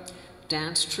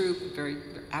dance troupe, very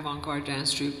avant-garde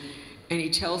dance troupe, and he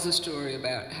tells a story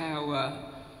about how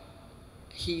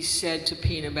he said to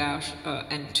Pina Bausch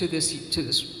and to this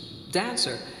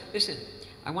dancer, listen,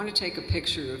 I want to take a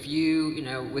picture of you, you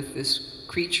know, with this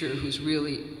creature who's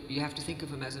really, you have to think of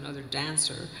him as another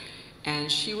dancer.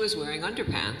 And she was wearing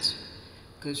underpants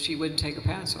because she wouldn't take her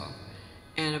pants off.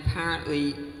 And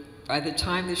apparently, by the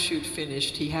time the shoot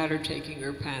finished, he had her taking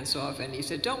her pants off, and he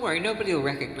said, don't worry, nobody will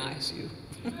recognize you.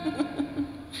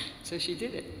 So she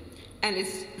did it. And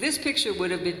this picture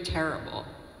would have been terrible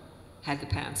had the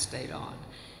pants stayed on.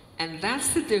 And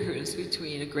that's the difference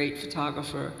between a great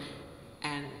photographer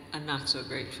and a not so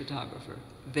great photographer.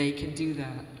 They can do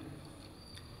that.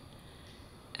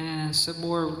 Some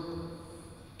more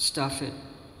stuff at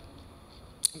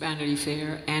Vanity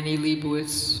Fair. Annie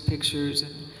Leibovitz pictures,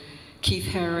 and Keith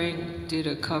Haring did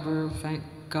a cover, thank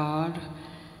God.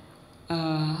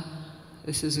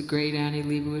 This is a great Annie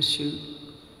Leibovitz shoot.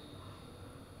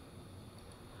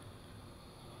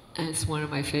 And it's one of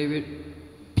my favorite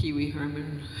Pee Wee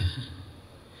Herman.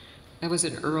 That was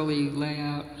an early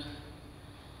layout.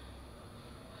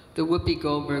 The Whoopi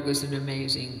Goldberg was an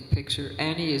amazing picture.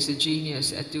 Annie is a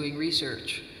genius at doing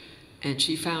research. And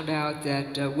she found out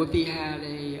that Whoopi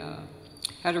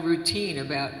had a routine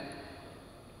about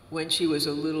when she was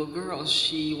a little girl,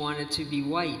 she wanted to be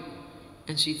white.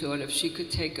 And she thought if she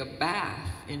could take a bath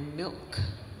in milk,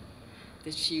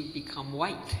 that she would become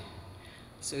white.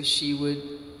 So she would,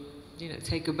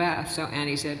 take a bath. So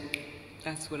Annie said,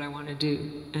 that's what I want to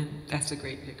do. And that's a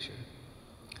great picture.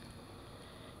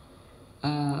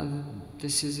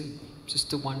 This is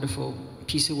just a wonderful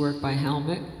piece of work by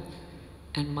Helmut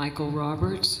and Michael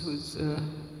Roberts,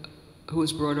 who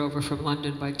was brought over from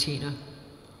London by Tina.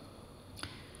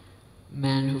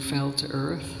 Man Who Fell to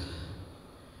Earth.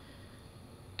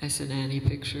 That's an Annie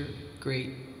picture,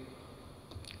 great.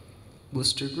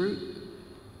 Worcester Group.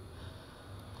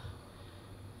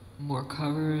 More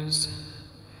covers.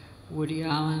 Woody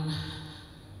Allen.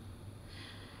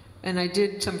 And I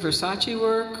did some Versace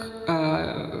work,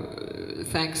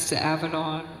 thanks to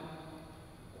Avedon.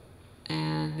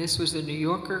 And this was the New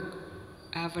Yorker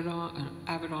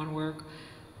Avedon work.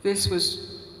 This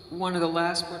was one of the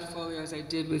last portfolios I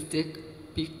did with Dick,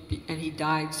 and he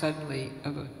died suddenly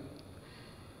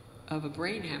of a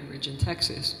brain hemorrhage in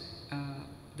Texas.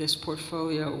 This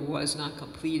portfolio was not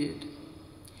completed.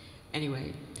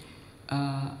 Anyway,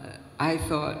 I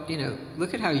thought,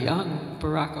 look at how young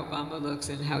Barack Obama looks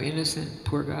and how innocent,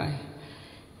 poor guy.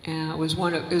 And it was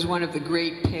one of the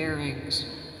great pairings.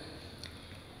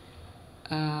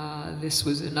 This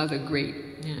was another great,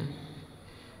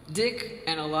 Dick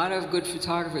and a lot of good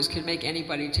photographers can make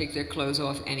anybody take their clothes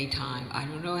off anytime. I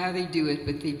don't know how they do it,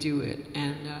 but they do it.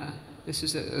 And this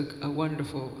is a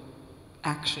wonderful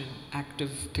active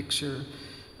picture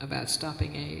about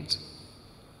stopping AIDS.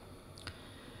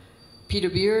 Peter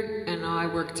Beard and I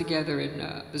worked together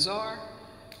in Bazaar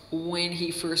when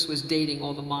he first was dating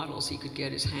all the models he could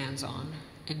get his hands on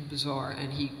in Bazaar.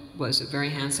 And he was a very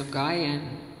handsome guy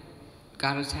and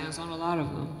got his hands on a lot of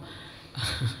them.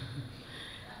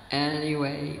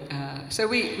 Anyway, so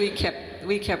we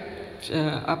kept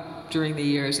up during the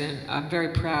years, and I'm very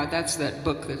proud. That's that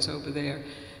book that's over there.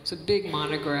 It's a big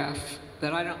monograph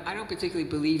that I don't particularly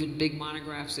believe in big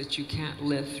monographs that you can't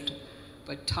lift,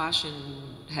 but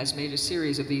Taschen has made a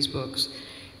series of these books,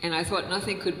 and I thought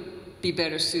nothing could be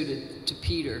better suited to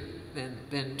Peter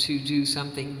than to do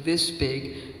something this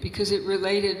big, because it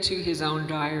related to his own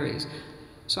diaries.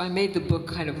 So I made the book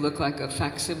kind of look like a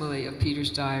facsimile of Peter's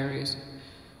diaries.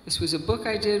 This was a book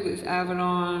I did with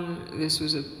Avedon. This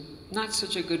was not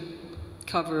such a good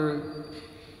cover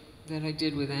that I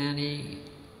did with Annie.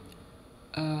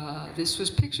 This was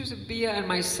pictures of Bia and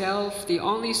myself, the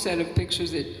only set of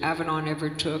pictures that Avedon ever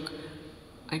took.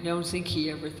 I don't think he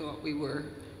ever thought we were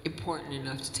important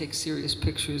enough to take serious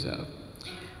pictures of.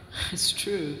 It's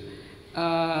true.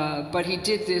 But he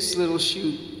did this little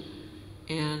shoot,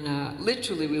 and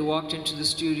literally we walked into the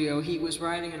studio. He was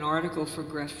writing an article for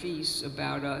Graphis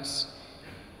about us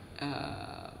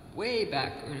way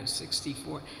back,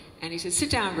 64. And he said, sit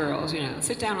down, girls,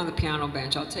 sit down on the piano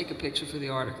bench. I'll take a picture for the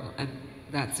article. And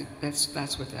that's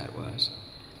what that was.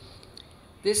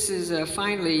 This is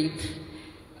finally,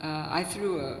 I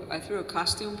threw a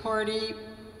costume party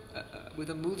with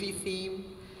a movie theme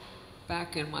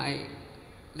back in my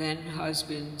then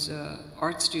husband's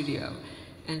art studio.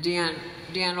 And Deanne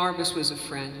Arbus was a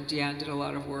friend, and Deanne did a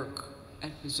lot of work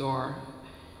at Bazaar.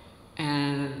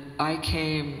 And I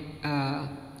came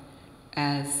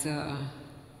as,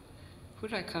 who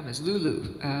did I come as?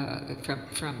 Lulu,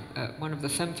 from one of the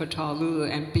femme fatale, Lulu,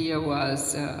 and Bia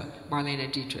was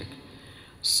Marlene Dietrich.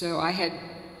 So I had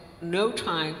no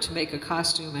time to make a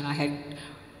costume, and I had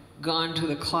gone to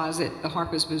the closet, the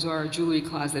Harper's Bazaar jewelry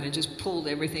closet, and just pulled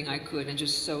everything I could and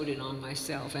just sewed it on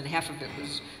myself. And half of it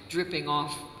was dripping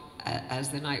off as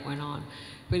the night went on.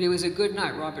 But it was a good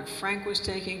night. Robert Frank was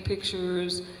taking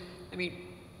pictures. I mean,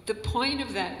 the point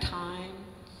of that time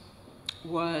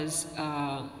was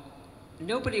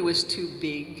nobody was too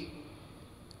big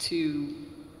to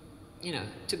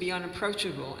be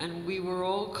unapproachable. And we were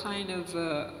all kind of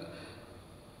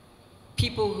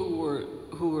people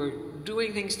who were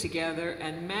doing things together,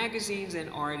 and magazines and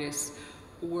artists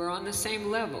were on the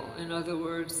same level. In other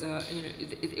words,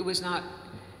 it was not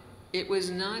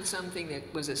something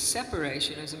that was a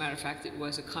separation. As a matter of fact, it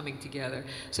was a coming together.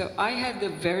 So I had the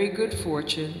very good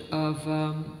fortune of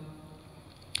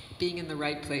being in the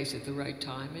right place at the right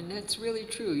time, and that's really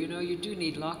true. You do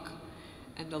need luck,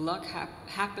 and the luck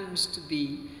happens to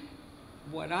be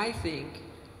what I think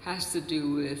has to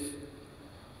do with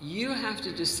you have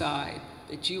to decide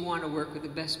that you want to work with the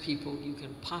best people you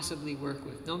can possibly work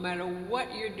with. No matter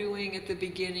what you're doing at the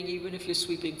beginning, even if you're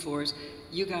sweeping floors,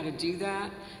 you got to do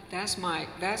that. That's my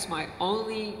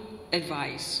only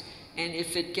advice. And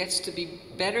if it gets to be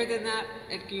better than that,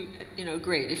 you know,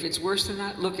 great. If it's worse than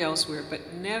that, look elsewhere.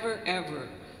 But never, ever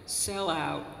sell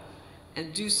out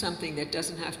and do something that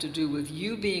doesn't have to do with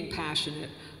you being passionate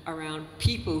around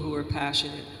people who are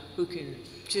passionate, who can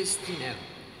just, you know,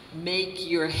 make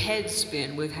your head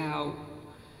spin with how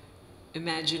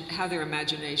their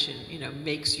imagination, you know,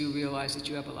 makes you realize that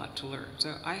you have a lot to learn.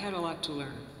 So I had a lot to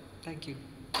learn. Thank you.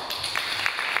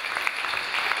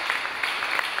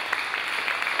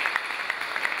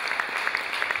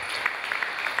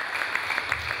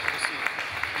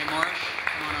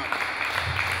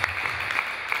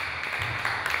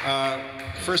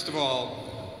 First of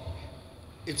all,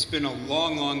 it's been a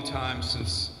long, long time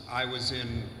since I was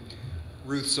in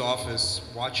Ruth's office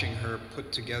watching her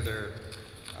put together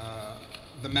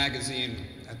the magazine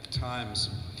at the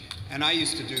Times. And I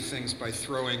used to do things by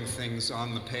throwing things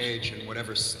on the page, and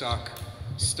whatever stuck.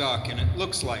 And it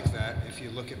looks like that if you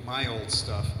look at my old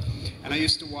stuff. And I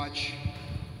used to watch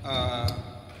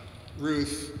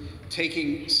Ruth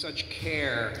taking such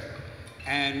care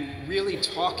and really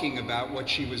talking about what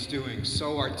she was doing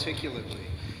so articulately.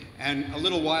 And a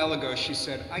little while ago she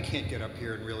said, I can't get up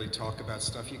here and really talk about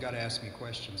stuff, you gotta ask me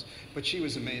questions. But she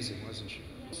was amazing, wasn't she?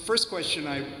 First question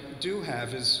I do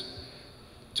have is,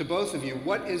 to both of you,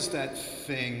 what is that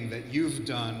thing that you've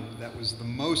done that was the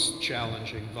most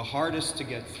challenging, the hardest to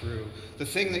get through, the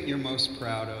thing that you're most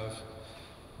proud of?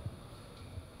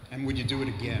 And would you do it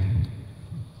again?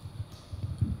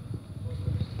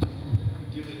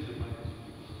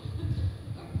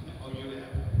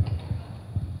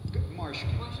 Marshall.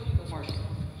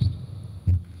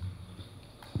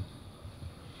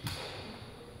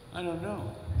 I don't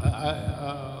know.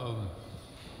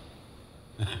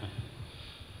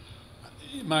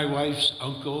 My wife's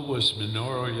uncle was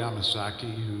Minoru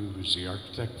Yamasaki, who was the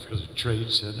architect for the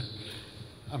Trade Center.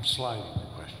 I'm sliding the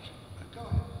question. Go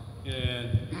ahead.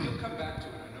 And you'll come back to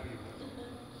it, I know you will.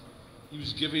 He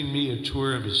was giving me a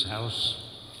tour of his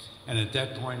house, and at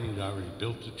that point he'd already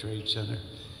built the Trade Center.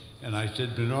 And I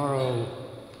said, Minoru,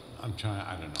 I don't know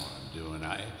what I'm doing.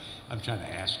 I'm trying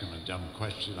to ask him a dumb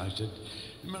question. I said,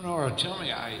 Minoru, tell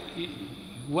me,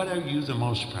 what are you the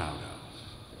most proud of?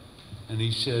 And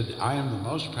he said, I am the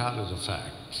most proud of the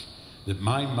fact that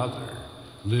my mother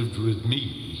lived with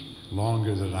me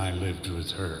longer than I lived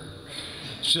with her.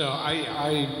 So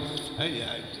I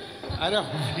don't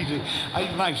really,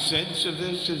 my sense of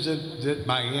this is that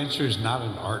my answer is not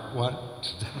an art one.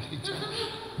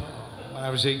 When I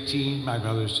was 18, my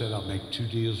mother said, I'll make 2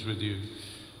 deals with you.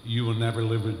 You will never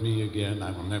live with me again.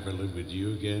 I will never live with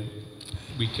you again.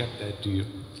 We kept that deal.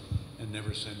 And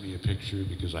never send me a picture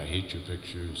because I hate your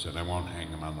pictures and I won't hang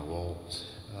them on the wall.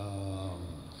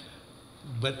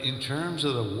 But in terms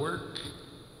of the work,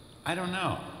 I don't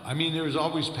know. I mean, there was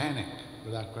always panic,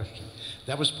 without question.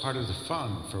 That was part of the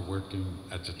fun for working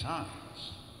at the Times.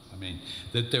 I mean,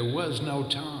 that there was no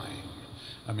time.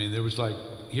 I mean, there was like,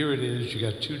 here it is, you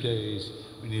got 2 days,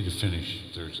 we need to finish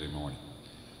Thursday morning.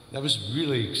 That was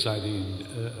really exciting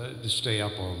to stay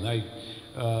up all night.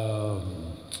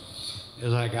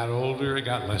 As I got older, it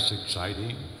got less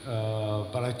exciting.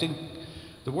 But I think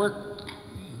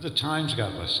the Times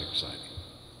got less exciting.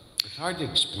 It's hard to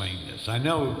explain this. I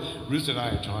know Ruth and I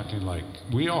are talking like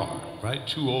we are, right?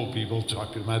 2 old people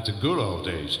talking about the good old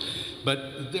days.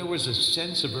 But there was a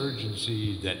sense of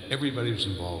urgency that everybody was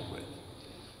involved with.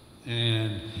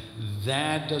 And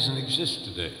that doesn't exist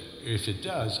today. If it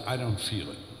does, I don't feel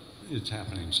it. It's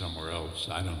happening somewhere else.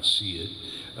 I don't see it.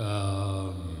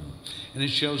 And it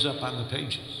shows up on the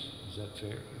pages. Is that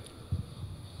fair?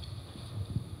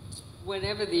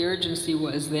 Whatever the urgency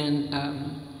was then,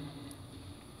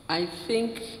 I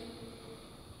think,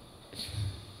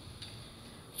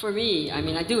 for me, I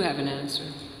mean, I do have an answer.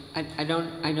 I don't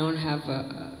have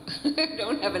I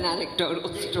don't have an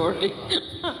anecdotal story.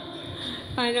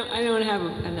 I don't have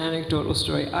an anecdotal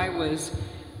story. I was,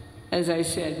 as I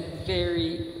said,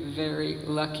 very, very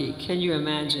lucky. Can you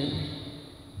imagine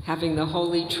having the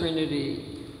Holy Trinity,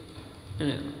 you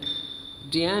know,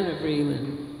 Deanna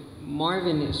Vreeland,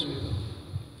 Marvin Israel,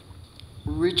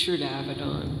 Richard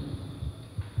Avedon,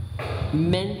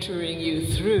 mentoring you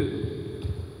through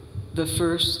the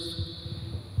first,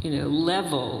 you know,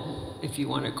 level, if you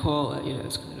want to call it, you know,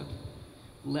 it's kind of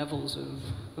levels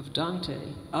of Dante,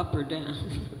 up or down.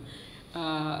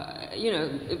 You know,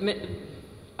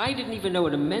 I didn't even know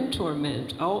what a mentor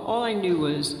meant. All I knew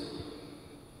was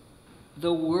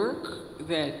the work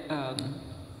that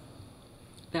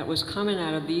that was coming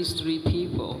out of these three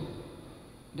people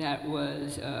that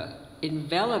was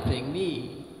enveloping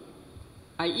me,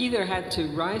 I either had to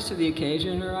rise to the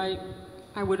occasion or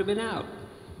I would have been out.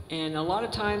 And a lot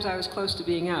of times I was close to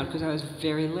being out because I was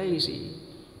very lazy.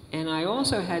 And I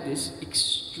also had this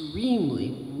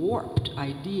extremely warped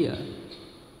idea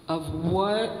of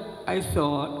what I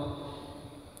thought,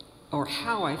 or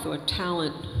how I thought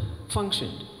talent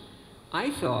functioned.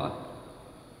 I thought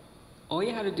all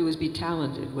you had to do was be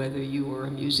talented, whether you were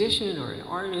a musician or an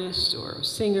artist or a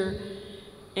singer,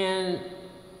 and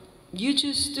you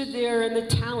just stood there and the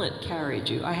talent carried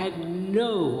you. I had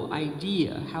no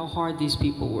idea how hard these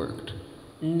people worked.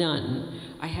 None.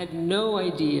 I had no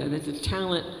idea that the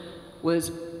talent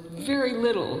was very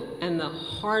little and the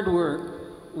hard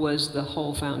work was the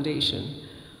whole foundation.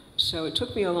 So it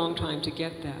took me a long time to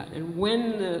get that. And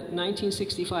when the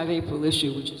 1965 April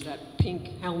issue, which is that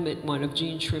pink helmet one of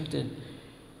Gene Shrimpton,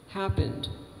 happened,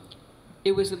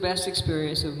 it was the best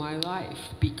experience of my life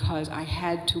because I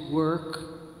had to work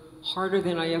harder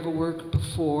than I ever worked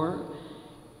before,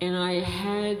 and I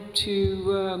had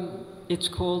to, it's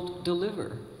called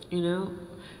deliver, you know?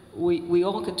 We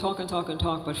all can talk and talk and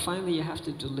talk, but finally you have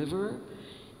to deliver.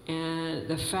 And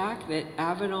the fact that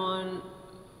Avedon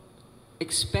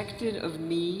expected of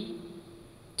me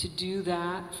to do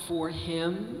that for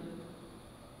him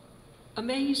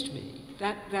amazed me.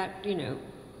 That you know,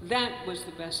 that was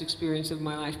the best experience of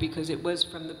my life because it was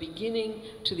from the beginning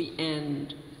to the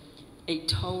end a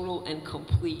total and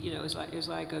complete, you know, it was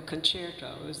like a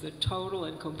concerto. It was the total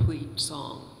and complete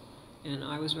song, and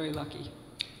I was very lucky.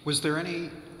 Was there any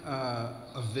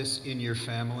of this in your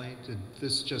family? Did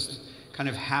this just kind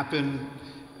of happen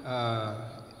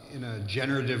in a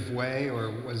generative way,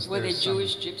 or was Were there they some...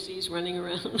 Jewish gypsies running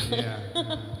around?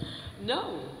 Yeah.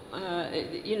 No,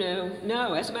 you know,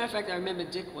 no. As a matter of fact, I remember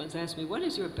Dick once asked me, "What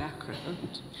is your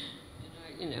background?"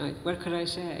 And you know, what could I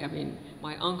say? I mean,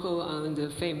 my uncle owned a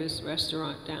famous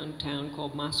restaurant downtown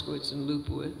called Moskowitz and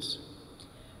Lupowitz.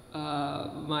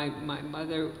 My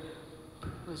mother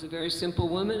was a very simple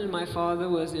woman, and my father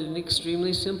was an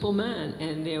extremely simple man.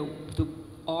 And the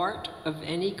art of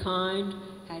any kind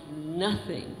had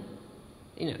nothing,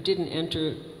 you know, didn't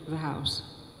enter the house.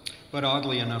 But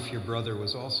oddly enough, your brother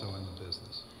was also in the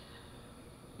business.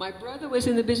 My brother was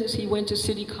in the business. He went to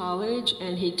City College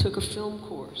and he took a film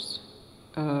course,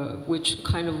 which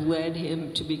kind of led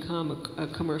him to become a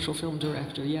commercial film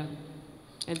director, yeah.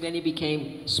 And then he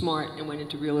became smart and went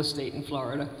into real estate in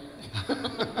Florida.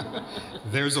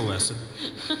 There's a lesson.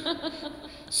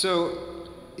 So,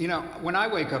 you know, when I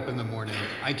wake up in the morning,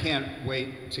 I can't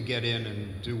wait to get in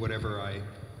and do whatever I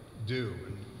do.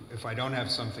 And if I don't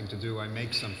have something to do, I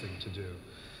make something to do.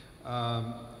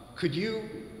 Could you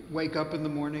wake up in the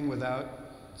morning without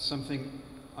something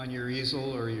on your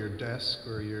easel or your desk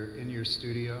or in your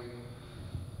studio?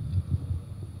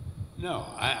 No,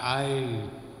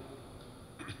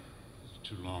 it's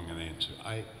too long an answer.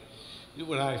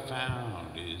 What I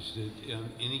found is that on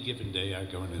any given day I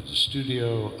go into the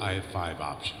studio, I have 5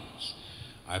 options.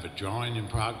 I have a drawing in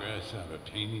progress, I have a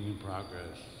painting in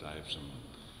progress, I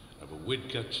have a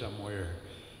woodcut somewhere.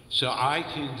 So I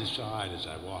can decide as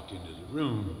I walk into the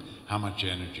room how much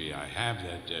energy I have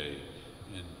that day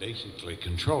and basically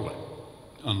control it,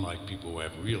 unlike people who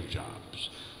have real jobs.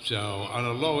 So on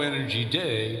a low energy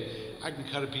day, I can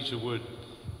cut a piece of wood.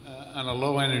 On a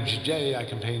low energy day, I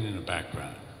can paint in a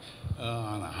background.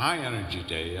 On a high energy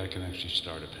day, I can actually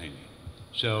start a painting.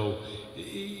 So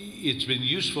it's been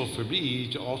useful for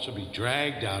me to also be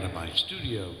dragged out of my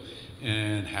studio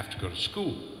and have to go to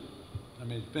school. I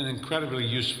mean, it's been incredibly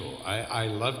useful. I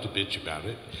love to bitch about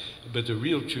it, but the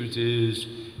real truth is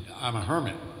I'm a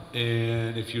hermit.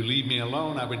 And if you leave me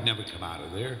alone, I would never come out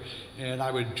of there. And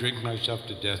I would drink myself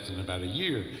to death in about a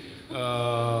year.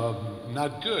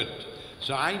 Not good.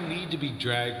 So I need to be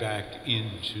dragged back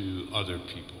into other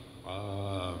people.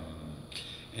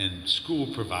 And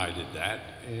school provided that,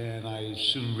 and I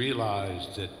soon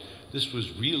realized that this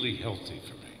was really healthy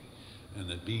for me, and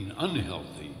that being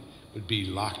unhealthy would be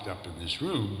locked up in this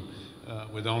room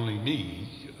with only me.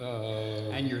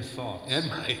 And your thoughts. And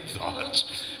my thoughts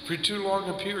for too long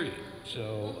a period.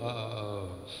 So,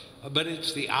 but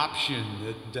it's the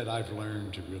option that I've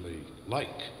learned to really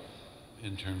like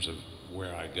in terms of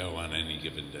where I go on any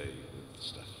given day with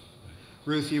stuff.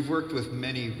 Ruth, you've worked with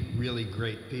many really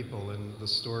great people, and the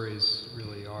stories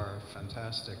really are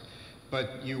fantastic.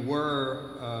 But you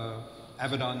were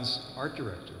Avedon's art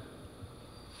director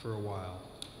for a while.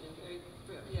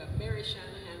 Yeah, Mary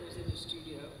Shanahan was in his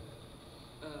studio.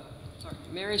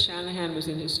 Mary Shanahan was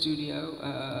in his studio.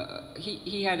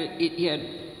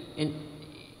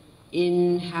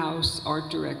 in-house art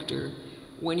director.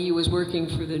 When he was working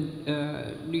for the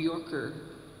New Yorker,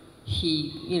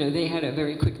 they had a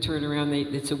very quick turnaround.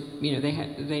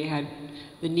 They had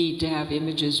the need to have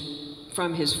images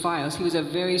from his files. He was a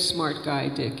very smart guy,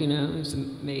 Dick. It was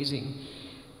amazing.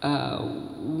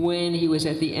 When he was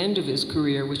at the end of his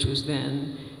career, which was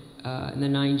then in the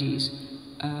 90s,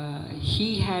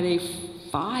 he had a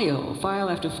file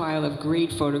after file of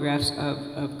great photographs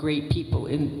of great people,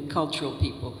 cultural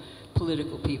people,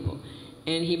 political people.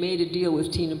 And he made a deal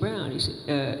with Tina Brown, he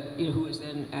said, who was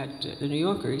then at the New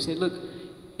Yorker. He said, look,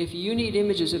 if you need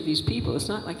images of these people, it's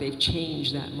not like they've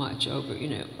changed that much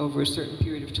over a certain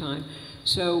period of time.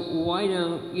 So why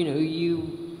don't,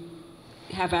 you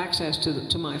have access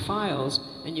to my files,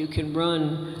 and you can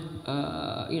run,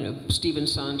 Stephen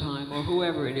Sondheim or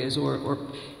whoever it is,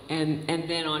 and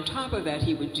then on top of that,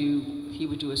 he would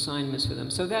do assignments for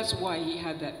them. So that's why he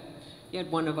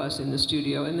had one of us in the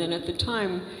studio. And then at the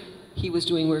time, he was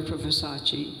doing work for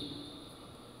Versace,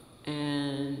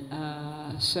 and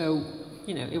so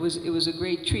it was a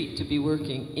great treat to be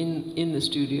working in the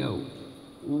studio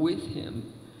with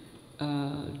him,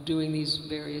 doing these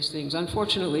various things.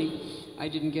 Unfortunately, I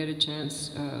didn't get a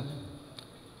chance.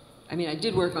 I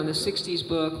did work on the '60s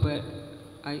book, but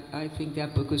I think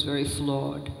that book was very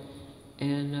flawed,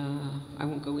 and I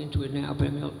won't go into it now.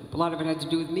 But a lot of it had to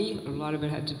do with me. A lot of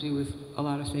it had to do with a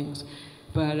lot of things.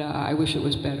 But I wish it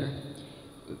was better.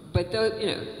 But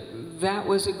that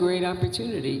was a great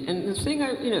opportunity. And the thing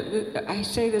I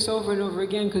say this over and over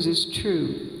again because it's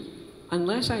true.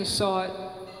 Unless I saw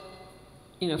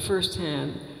it,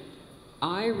 firsthand,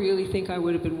 I really think I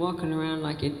would have been walking around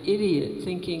like an idiot,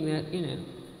 thinking that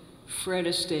Fred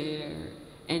Astaire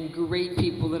and great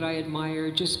people that I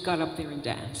admire just got up there and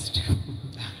danced.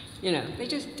 They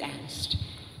just danced.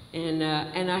 And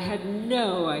I had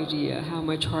no idea how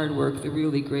much hard work the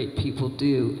really great people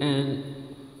do,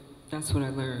 and that's what I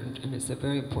learned, and it's a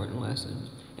very important lesson.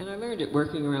 And I learned it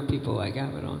working around people like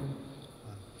Avedon.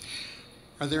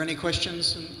 Are there any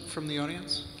questions from the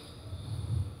audience?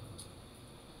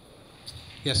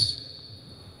 Yes.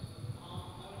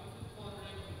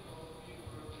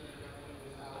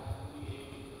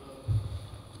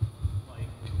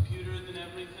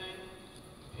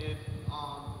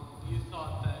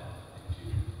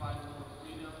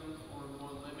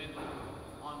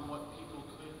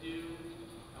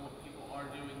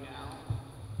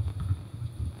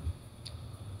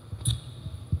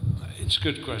 It's a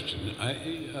good question.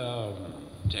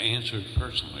 To answer it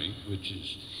personally, which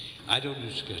is, I don't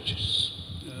do sketches.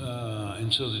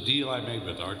 And so the deal I made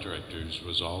with art directors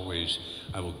was always,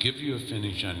 I will give you a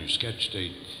finish on your sketch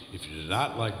date. If you do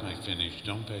not like my finish,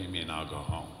 don't pay me and I'll go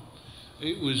home.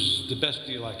 It was the best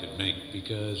deal I could make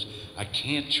because I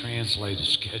can't translate a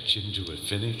sketch into a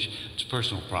finish. It's a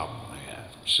personal problem I have.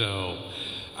 So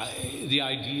the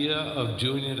idea of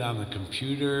doing it on the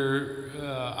computer,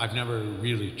 I've never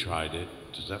really tried it.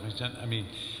 Does that make sense?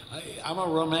 I'm a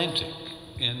romantic,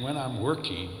 and when I'm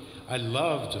working, I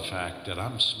love the fact that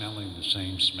I'm smelling the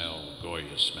same smell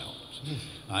Goya smells.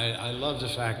 I love the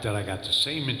fact that I got the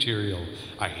same material.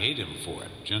 I hate him for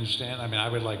it. Do you understand? I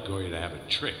would like Goya to have a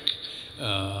trick.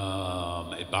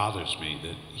 It bothers me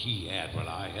that he had what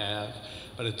I have,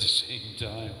 but at the same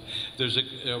time, there's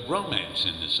a romance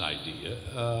in this idea.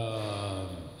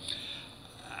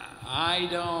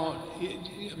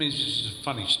 It's just a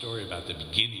funny story about the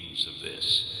beginnings of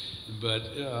this, but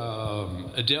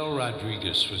Adele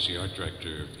Rodriguez was the art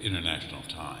director of International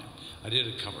Time. I did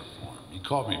a cover for him. He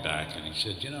called me back and he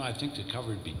said, I think the cover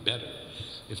would be better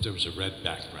if there was a red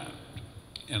background.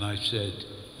 And I said,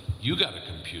 you got a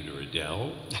computer,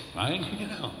 Adele, right?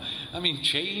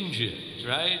 Change it,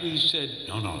 right? He said,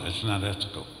 no, that's not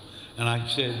ethical. And I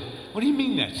said, what do you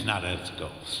mean that's not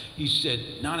ethical? He said,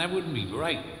 no, that wouldn't be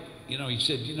right. He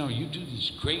said, you do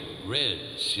these great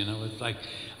reds, it's like,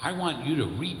 I want you to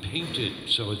repaint it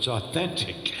so it's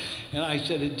authentic. And I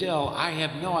said, Adele, I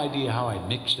have no idea how I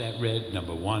mixed that red,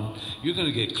 number one. You're going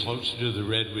to get closer to the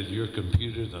red with your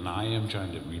computer than I am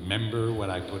trying to remember what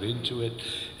I put into it.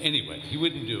 Anyway, he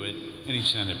wouldn't do it, and he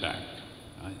sent it back.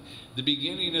 The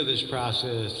beginning of this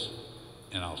process,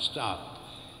 and I'll stop,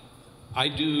 I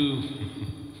do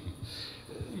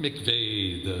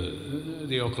McVeigh,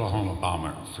 the Oklahoma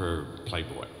bomber for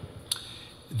Playboy.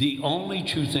 The only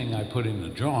true thing I put in the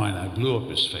drawing, I blew up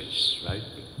his face, right?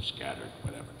 Scattered,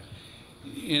 whatever.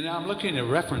 And I'm looking at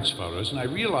reference photos, and I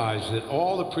realized that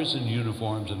all the prison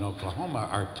uniforms in Oklahoma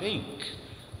are pink.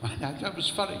 That was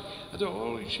funny. I thought,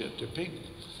 holy shit, they're pink.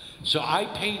 So I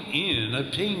paint in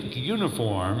a pink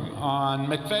uniform on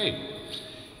McVeigh.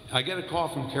 I get a call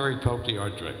from Carrie Pope, the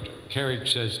art director. Carrie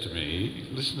says to me,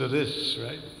 listen to this,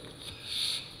 right?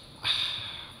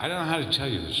 I don't know how to tell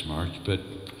you this, Marge, but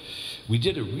we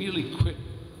did a really quick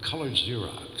color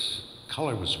Xerox.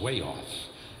 Color was way off.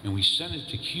 And we sent it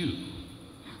to Hugh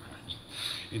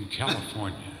in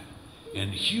California.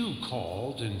 And Hugh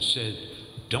called and said,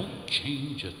 don't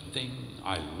change a thing,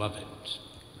 I love it.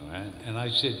 All right? And I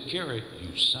said, Carrie,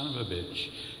 you son of a bitch,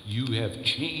 you have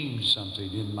changed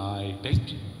something in my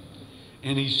painting.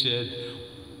 And he said,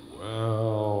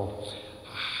 well,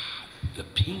 the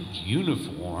pink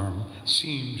uniform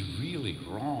seemed really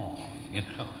wrong, you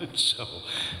know. And so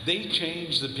they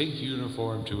changed the pink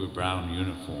uniform to a brown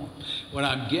uniform. What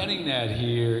I'm getting at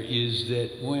here is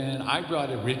that when I brought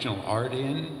original art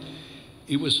in,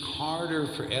 it was harder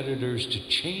for editors to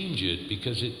change it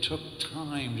because it took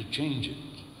time to change it.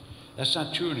 That's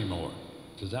not true anymore.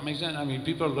 Does that make sense? I mean,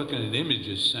 people are looking at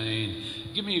images saying,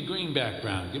 give me a green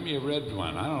background, give me a red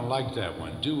one, I don't like that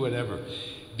one, do whatever.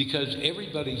 Because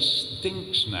everybody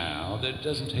thinks now that it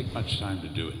doesn't take much time to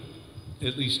do it.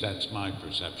 At least that's my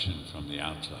perception from the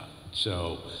outside.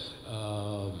 So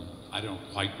I don't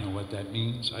quite know what that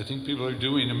means. I think people are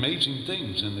doing amazing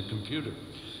things in the computer.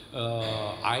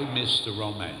 I miss the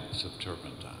romance of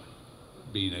turpentine,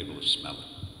 being able to smell it.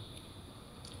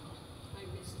 I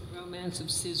miss the romance of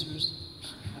scissors.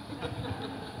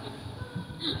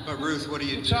 But Ruth, what do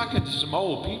you do? We're talking to some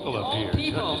old people up here.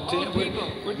 Old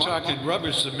people. We're talking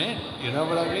rubber cement, you know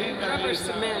what I mean? Rubber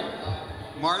cement.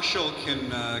 Marshall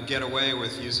can get away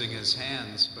with using his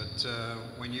hands, but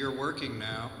when you're working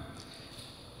now,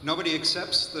 nobody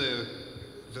accepts the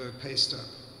paste up.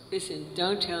 Listen,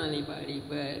 don't tell anybody,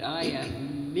 but I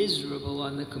am miserable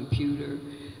on the computer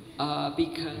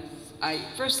because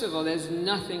first of all, there's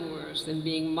nothing worse than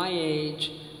being my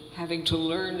age, having to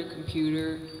learn the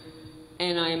computer,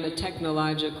 and I am a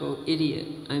technological idiot.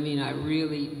 I mean, I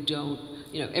really don't,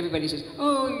 you know, everybody says,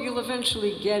 oh, you'll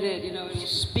eventually get it, you know, it'll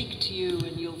speak to you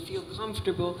and you'll feel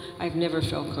comfortable. I've never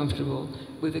felt comfortable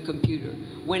with a computer.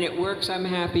 When it works, I'm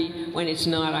happy. When it's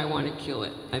not, I want to kill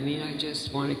it. I mean, I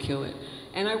just want to kill it.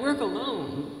 And I work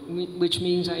alone, which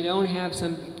means I don't have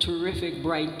some terrific,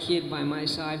 bright kid by my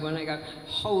side when I go,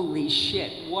 holy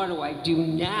shit, what do I do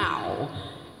now?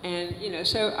 And, you know,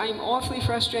 so I'm awfully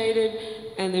frustrated,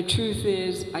 and the truth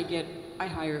is I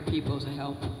hire people to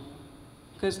help.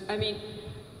 Because, I mean,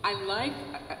 I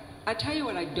tell you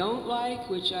what I don't like,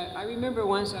 which I remember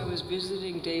once I was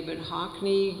visiting David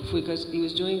Hockney because he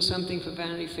was doing something for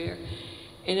Vanity Fair.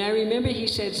 And I remember he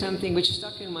said something which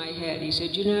stuck in my head. He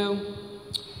said, you know,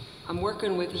 I'm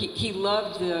working with, he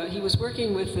was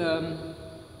working with a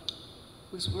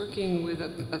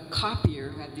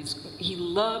copier, he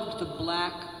loved the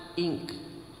black ink.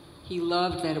 He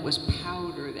loved that it was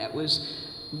powder, that was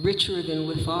richer than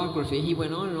lithography. He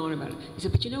went on and on about it. He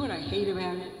said, but you know what I hate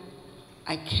about it?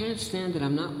 I can't stand that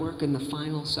I'm not working the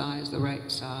final size, the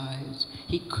right size.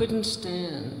 He couldn't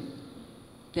stand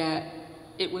that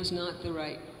it was not the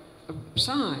right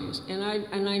size. And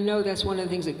I know that's one of the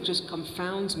things that just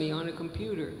confounds me on a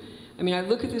computer. I mean, I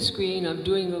look at the screen, I'm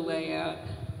doing the layout.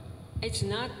 It's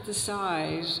not the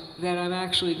size that I'm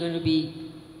actually going to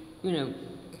be, you know,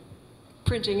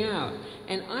 printing out.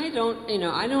 And I don't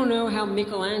know how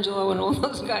Michelangelo and all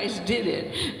those guys did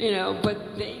it, you know,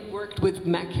 but they worked with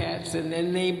maquettes and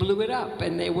then they blew it up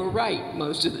and they were right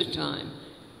most of the time.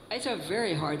 It's a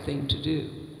very hard thing to do.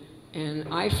 And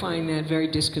I find that very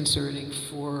disconcerting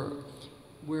for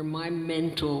where my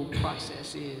mental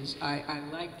process is. I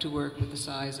like to work with the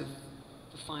size of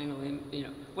the final, you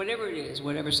know, whatever it is,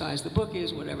 whatever size the book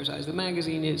is, whatever size the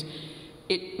magazine is.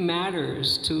 It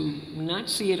matters to not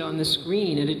see it on the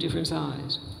screen at a different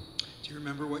size. Do you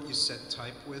remember what you set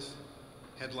type with?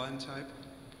 Headline type?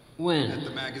 When? At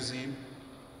the magazine?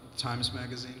 Times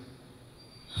Magazine?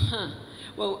 Huh.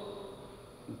 Well,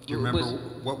 do you remember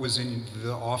what was in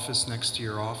the office next to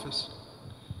your office?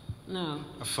 No.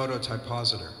 A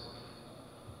phototypositor.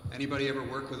 Anybody ever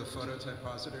work with a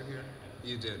phototypositor here?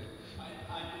 You did.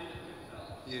 I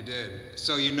did. You did.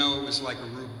 So you know it was like a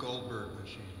Rube Goldberg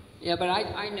machine. Yeah, but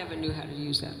I never knew how to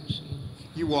use that machine.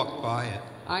 You walked by it.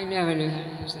 I never knew how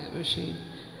to use that machine.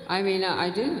 I mean, I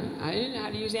didn't know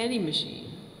how to use any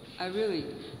machine. I really,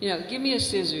 you know, give me a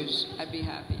scissors, I'd be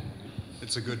happy.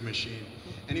 It's a good machine.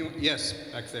 Anyone? Yes,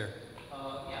 back there.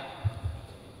 Yeah.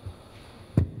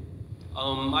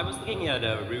 I was looking at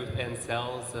Ruth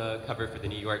Ansel's cover for the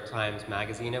New York Times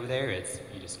Magazine over there.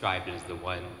 You described it as the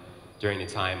one during the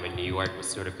time when New York was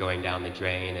sort of going down the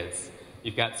drain.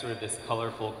 You've got sort of this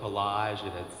colorful collage,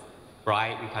 and it's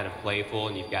bright and kind of playful,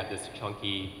 and you've got this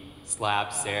chunky slab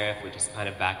serif, which is kind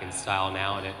of back in style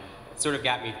now, and it sort of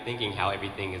got me thinking how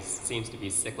everything seems to be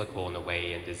cyclical in a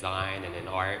way in design and in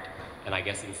art, and I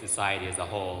guess in society as a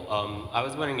whole. I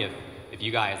was wondering if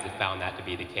you guys have found that to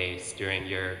be the case during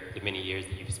the many years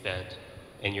that you've spent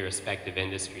in your respective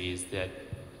industries, that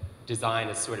design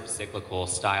is sort of cyclical,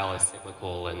 style is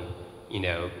cyclical, and, you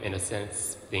know, in a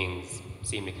sense, things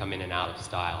seem to come in and out of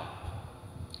style.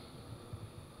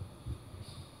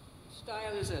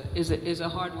 Style is a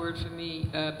hard word for me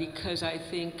because I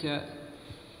think,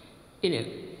 you know,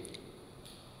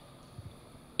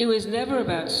 it was never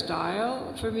about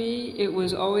style for me. It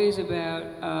was always about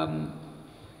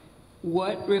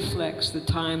what reflects the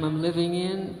time I'm living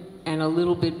in and a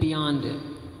little bit beyond it.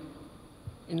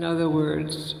 In other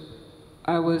words,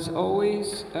 I was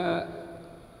always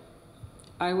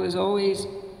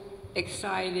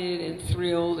excited and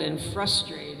thrilled and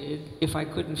frustrated, if I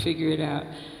couldn't figure it out,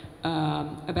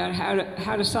 about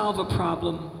how to solve a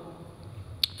problem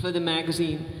for the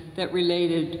magazine that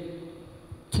related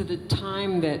to the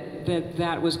time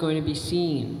that was going to be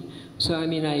seen. So I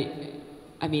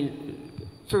mean,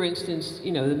 for instance,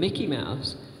 you know, the Mickey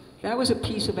Mouse, that was a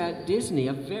piece about Disney,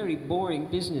 a very boring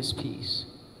business piece.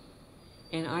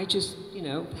 And I just, you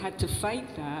know, had to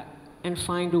fight that and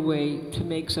find a way to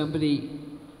make somebody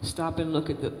stop and look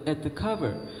at the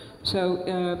cover. So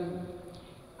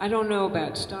I don't know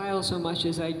about style so much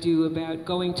as I do about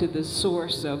going to the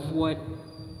source of what,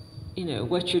 you know,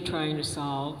 what you're trying to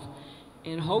solve,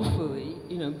 and hopefully,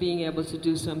 you know, being able to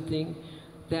do something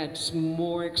that's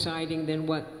more exciting than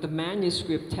what the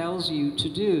manuscript tells you to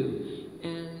do.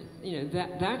 And, you know,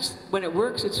 that's, when it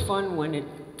works, it's fun. When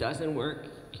it doesn't work,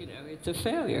 you know, it's a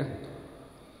failure.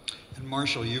 And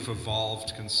Marshall, you've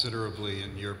evolved considerably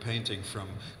in your painting from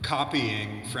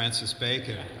copying Francis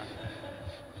Bacon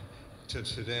to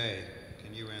today.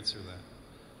 Can you answer that?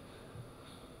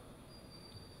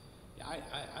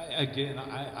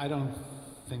 I don't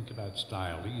think about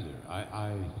style either.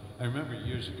 I remember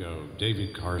years ago,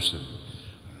 David Carson,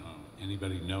 I don't know,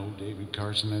 anybody know David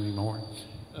Carson anymore?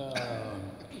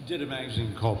 He did a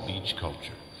magazine called Beach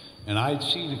Culture. And I'd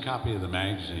seen a copy of the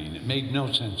magazine. It made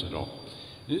no sense at all.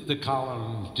 The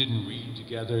columns didn't read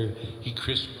together. He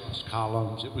crisscrossed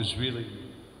columns. It was really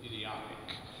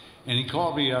idiotic. And he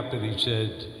called me up and he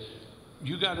said,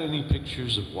 "You got any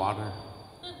pictures of water?"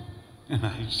 And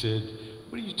I said,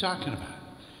 "What are you talking about?"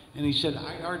 And he said,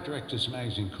 "I art direct this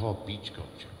magazine called Beach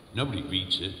Culture. Nobody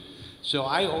reads it. So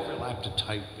I overlap the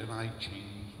type and I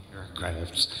change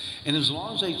paragraphs. And as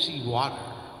long as they see water,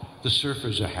 the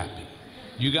surfers are happy.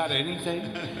 You got anything?"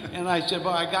 And I said,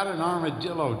 "Well, I got an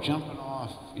armadillo jumping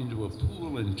off into a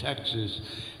pool in Texas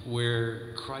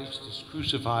where Christ is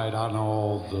crucified on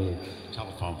all the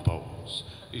telephone poles."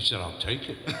 He said, "I'll take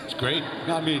it. It's great."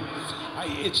 I mean,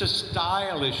 it's a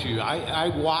style issue. I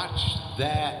watched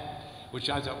that, which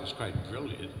I thought was quite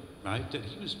brilliant, right? That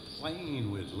he was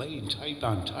playing with laying type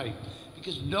on type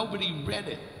because nobody read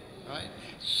it, right?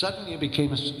 Suddenly it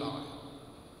became a style.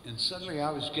 And suddenly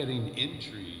I was getting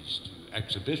entries to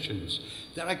exhibitions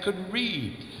that I couldn't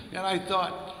read. And I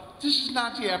thought, this is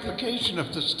not the application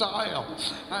of the style.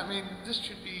 I mean, this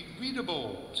should be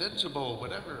readable, sensible,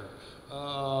 whatever.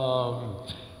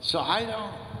 So I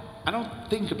don't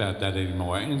think about that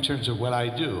anymore in terms of what I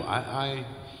do.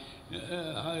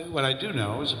 What I do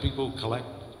know is that people who collect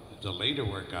the later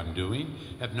work I'm doing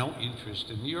have no interest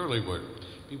in the early work.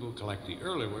 People who collect the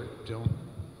early work don't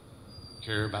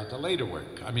care about the later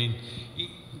work. I mean,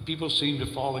 people seem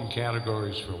to fall in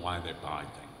categories for why they buy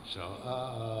things. So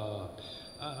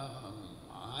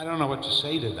I don't know what to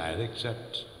say to that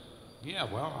except, yeah,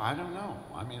 well, I don't know.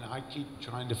 I mean, I keep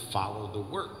trying to follow the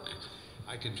work.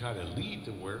 I can try to lead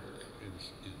the work and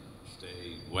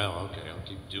say, well, okay, I'll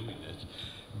keep doing this.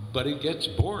 But it gets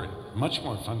boring. Much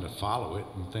more fun to follow it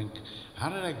and think, how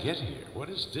did I get here? What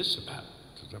is this about?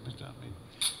 Does that make sense?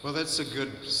 Well, that's a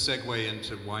good segue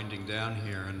into winding down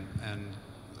here. And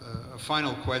a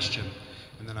final question,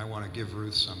 and then I want to give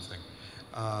Ruth something,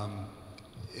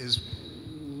 is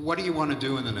what do you want to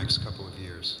do in the next couple of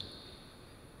years?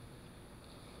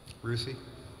 Ruthie?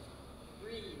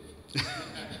 Breathe.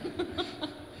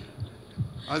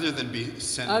 Other than be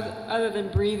sent. Other than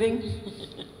breathing?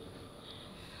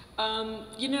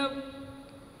 You know,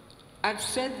 I've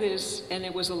said this and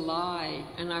it was a lie,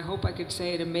 and I hope I could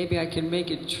say it and maybe I can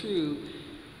make it true.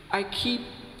 I keep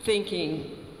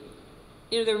thinking,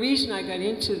 you know, the reason I got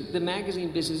into the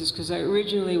magazine business is because I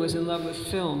originally was in love with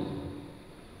film,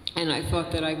 and I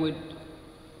thought that I would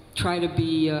try to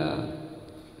be a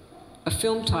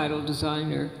film title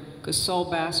designer because Saul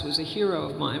Bass was a hero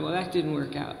of mine. Well, that didn't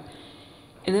work out.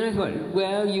 And then I thought,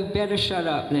 well, you better shut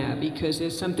up now because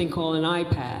there's something called an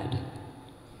iPad.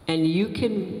 And you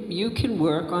can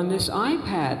work on this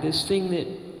iPad, this thing that,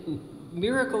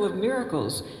 miracle of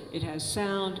miracles. It has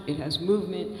sound, it has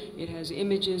movement, it has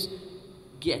images.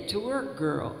 Get to work,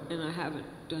 girl. And I haven't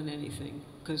done anything,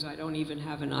 because I don't even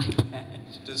have an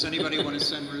iPad. Does anybody want to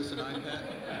send Ruth an iPad?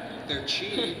 They're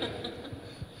cheap.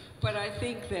 But I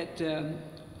think that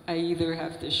I either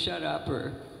have to shut up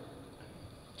or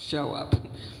show up.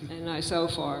 And I, so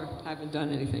far, haven't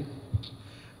done anything.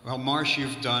 Well, Marsh,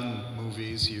 you've done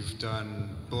movies, you've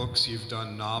done books, you've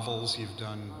done novels, you've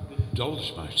done...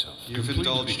 Indulged myself. You've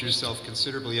indulged yourself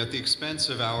considerably at the expense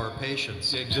of our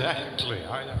patients. Exactly.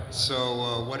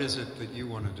 So what is it that you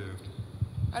want to do?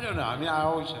 I don't know. I mean, I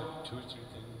always have 2 or 3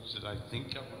 things that I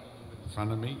think I want to do in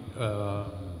front of me.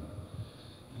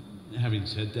 Having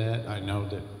said that, I know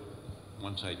that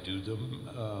once I do them,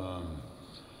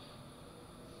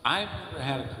 I've never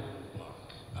had a career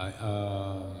block,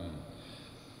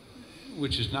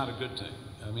 which is not a good thing.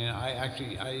 I mean,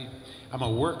 I'm a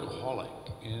workaholic,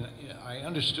 and I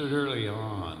understood early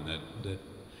on that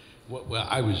what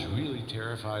I was really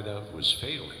terrified of was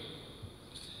failing.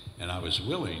 And I was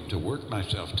willing to work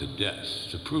myself to death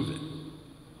to prove it.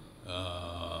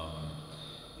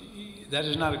 That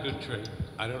is not a good trait.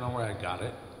 I don't know where I got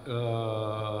it,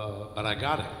 but I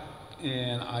got it.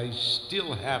 And I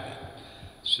still have it.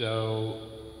 So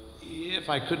if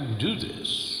I couldn't do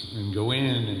this and go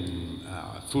in and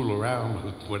fool around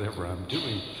with whatever I'm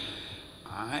doing,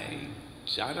 I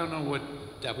don't know what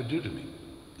that would do to me.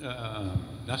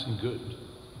 Nothing good.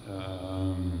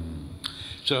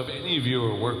 So if any of you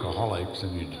are workaholics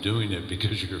and you're doing it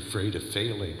because you're afraid of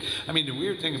failing, I mean, the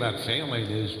weird thing about failing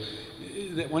is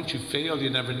that once you fail, you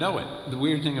never know it. The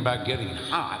weird thing about getting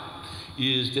hot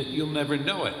is that you'll never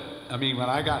know it. I mean, when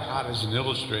I got hot as an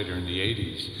illustrator in the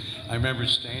 80s, I remember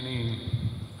standing,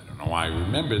 I don't know why I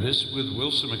remember this, with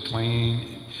Wilson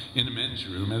McLean in the men's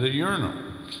room at a urinal.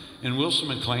 And Wilson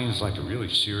McLean's like a really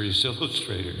serious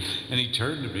illustrator. And he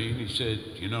turned to me and he said,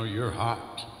 "You know, you're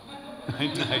hot."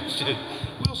 I said,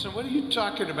 "Wilson, what are you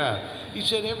talking about?" He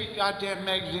said, "Every goddamn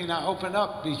magazine I open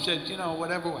up," he said, "you know,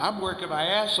 whatever, I'm working my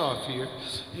ass off here.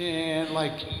 And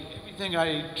like everything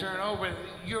I turn over,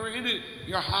 you're in it,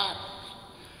 you're hot."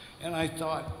 And I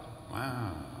thought,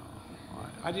 wow,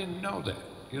 I didn't know that.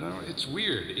 You know, it's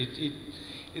weird.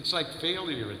 It's like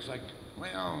failure. It's like,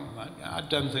 well, I've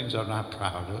done things I'm not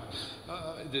proud of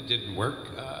that didn't work.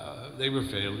 They were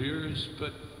failures,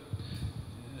 but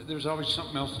there's always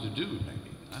something else to do,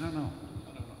 maybe. I don't know.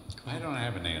 I don't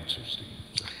have an answer, Steve.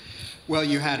 So. Well,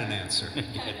 you had an answer.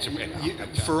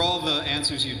 For all the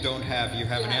answers you don't have, you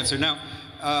have an answer. Now,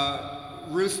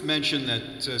 Ruth mentioned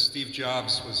that Steve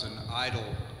Jobs was an idol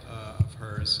of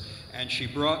hers, and she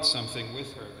brought something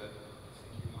with her that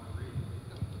you want to read.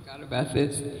 I forgot about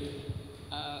this.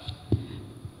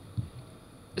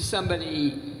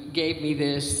 Somebody gave me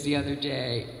this the other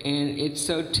day, and it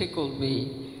so tickled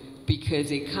me because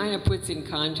it kind of puts in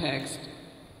context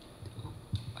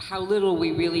how little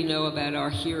we really know about our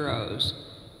heroes.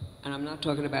 And I'm not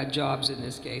talking about Jobs in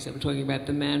this case, I'm talking about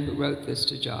the man who wrote this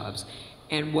to Jobs,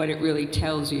 and what it really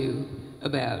tells you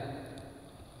about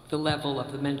the level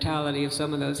of the mentality of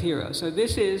some of those heroes. So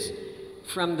this is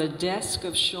from the desk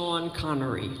of Sean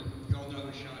Connery. You all know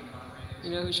who Sean Connery is?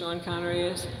 You know who Sean Connery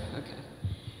is? Okay.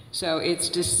 So it's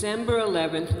December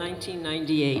 11th,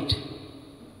 1998.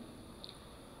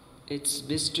 It's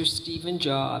Mr. Stephen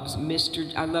Jobs,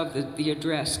 I love the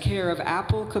address, care of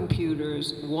Apple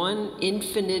Computers, 1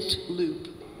 Infinite Loop.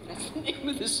 That's the name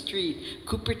of the street,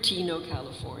 Cupertino,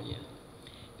 California.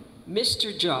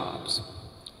 Mr. Jobs,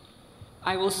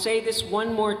 I will say this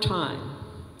one more time.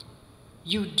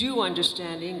 You do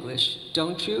understand English,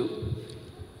 don't you?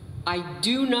 I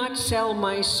do not sell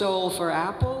my soul for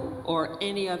Apple or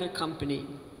any other company.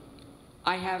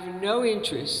 I have no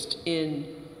interest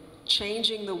in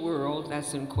changing the world,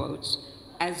 that's in quotes,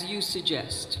 as you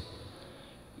suggest.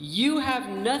 You have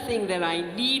nothing that I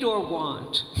need or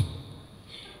want.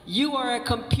 You are a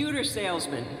computer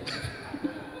salesman.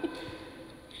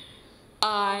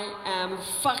 I am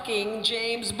fucking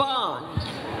James Bond.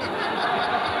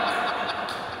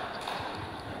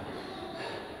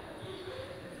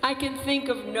 I can think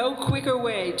of no quicker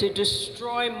way to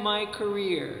destroy my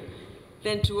career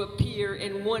than to appear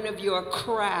in one of your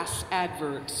crass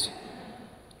adverts.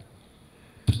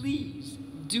 Please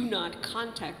do not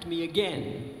contact me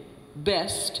again.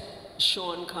 Best,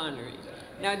 Sean Connery.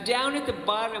 Now, down at the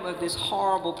bottom of this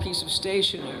horrible piece of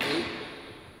stationery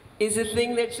is a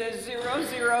thing that says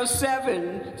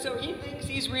 007. So he thinks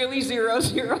he's really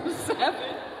 007.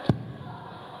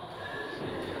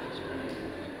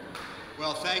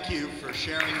 Well, thank you for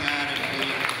sharing that and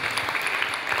being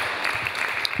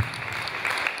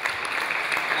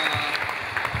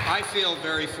I feel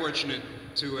very fortunate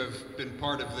to have been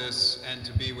part of this and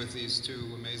to be with these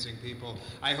two amazing people.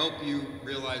 I hope you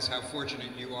realize how fortunate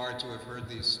you are to have heard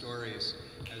these stories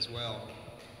as well.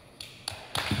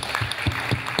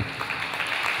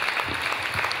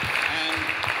 And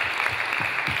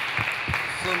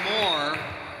for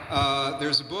more,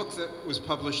 there's a book that was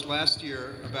published last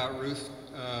year about Ruth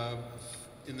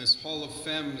in this Hall of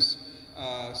Femmes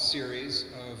series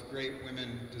of great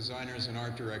women designers and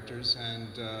art directors, and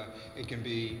it can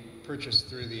be purchased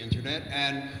through the internet.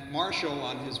 And Marshall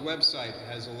on his website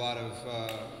has a lot of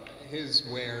his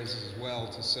wares as well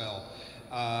to sell.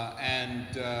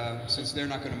 Since they're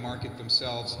not going to market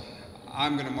themselves,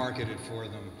 I'm going to market it for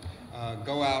them.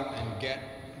 Go out and get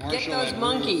Marshall Get those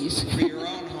monkeys for your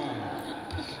own home.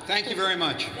 Thank you very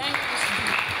much. Thank you.